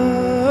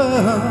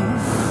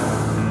us.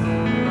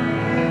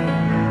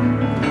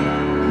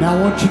 Now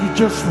I want you to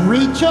just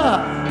reach up.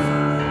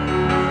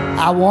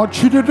 I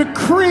want you to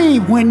decree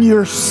when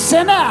you're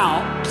sent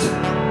out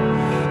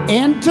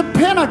into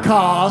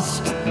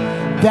Pentecost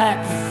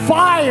that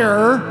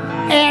fire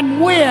and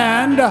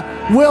wind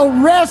will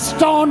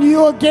rest on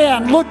you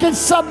again. Look at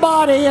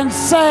somebody and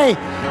say,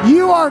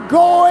 you are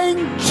going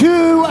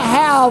to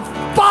have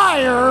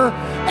fire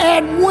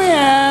and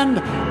wind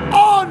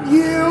on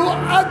you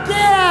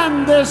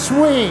again this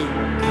week.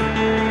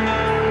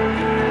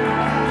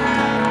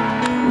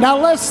 Now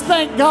let's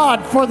thank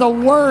God for the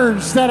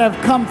words that have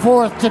come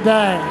forth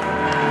today.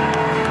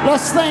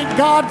 Let's thank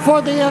God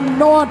for the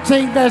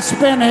anointing that's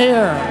been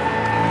here.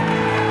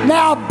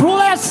 Now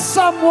bless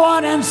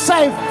someone and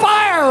say,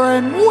 fire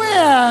and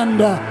wind,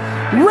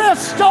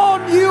 rest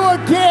on you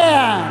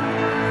again.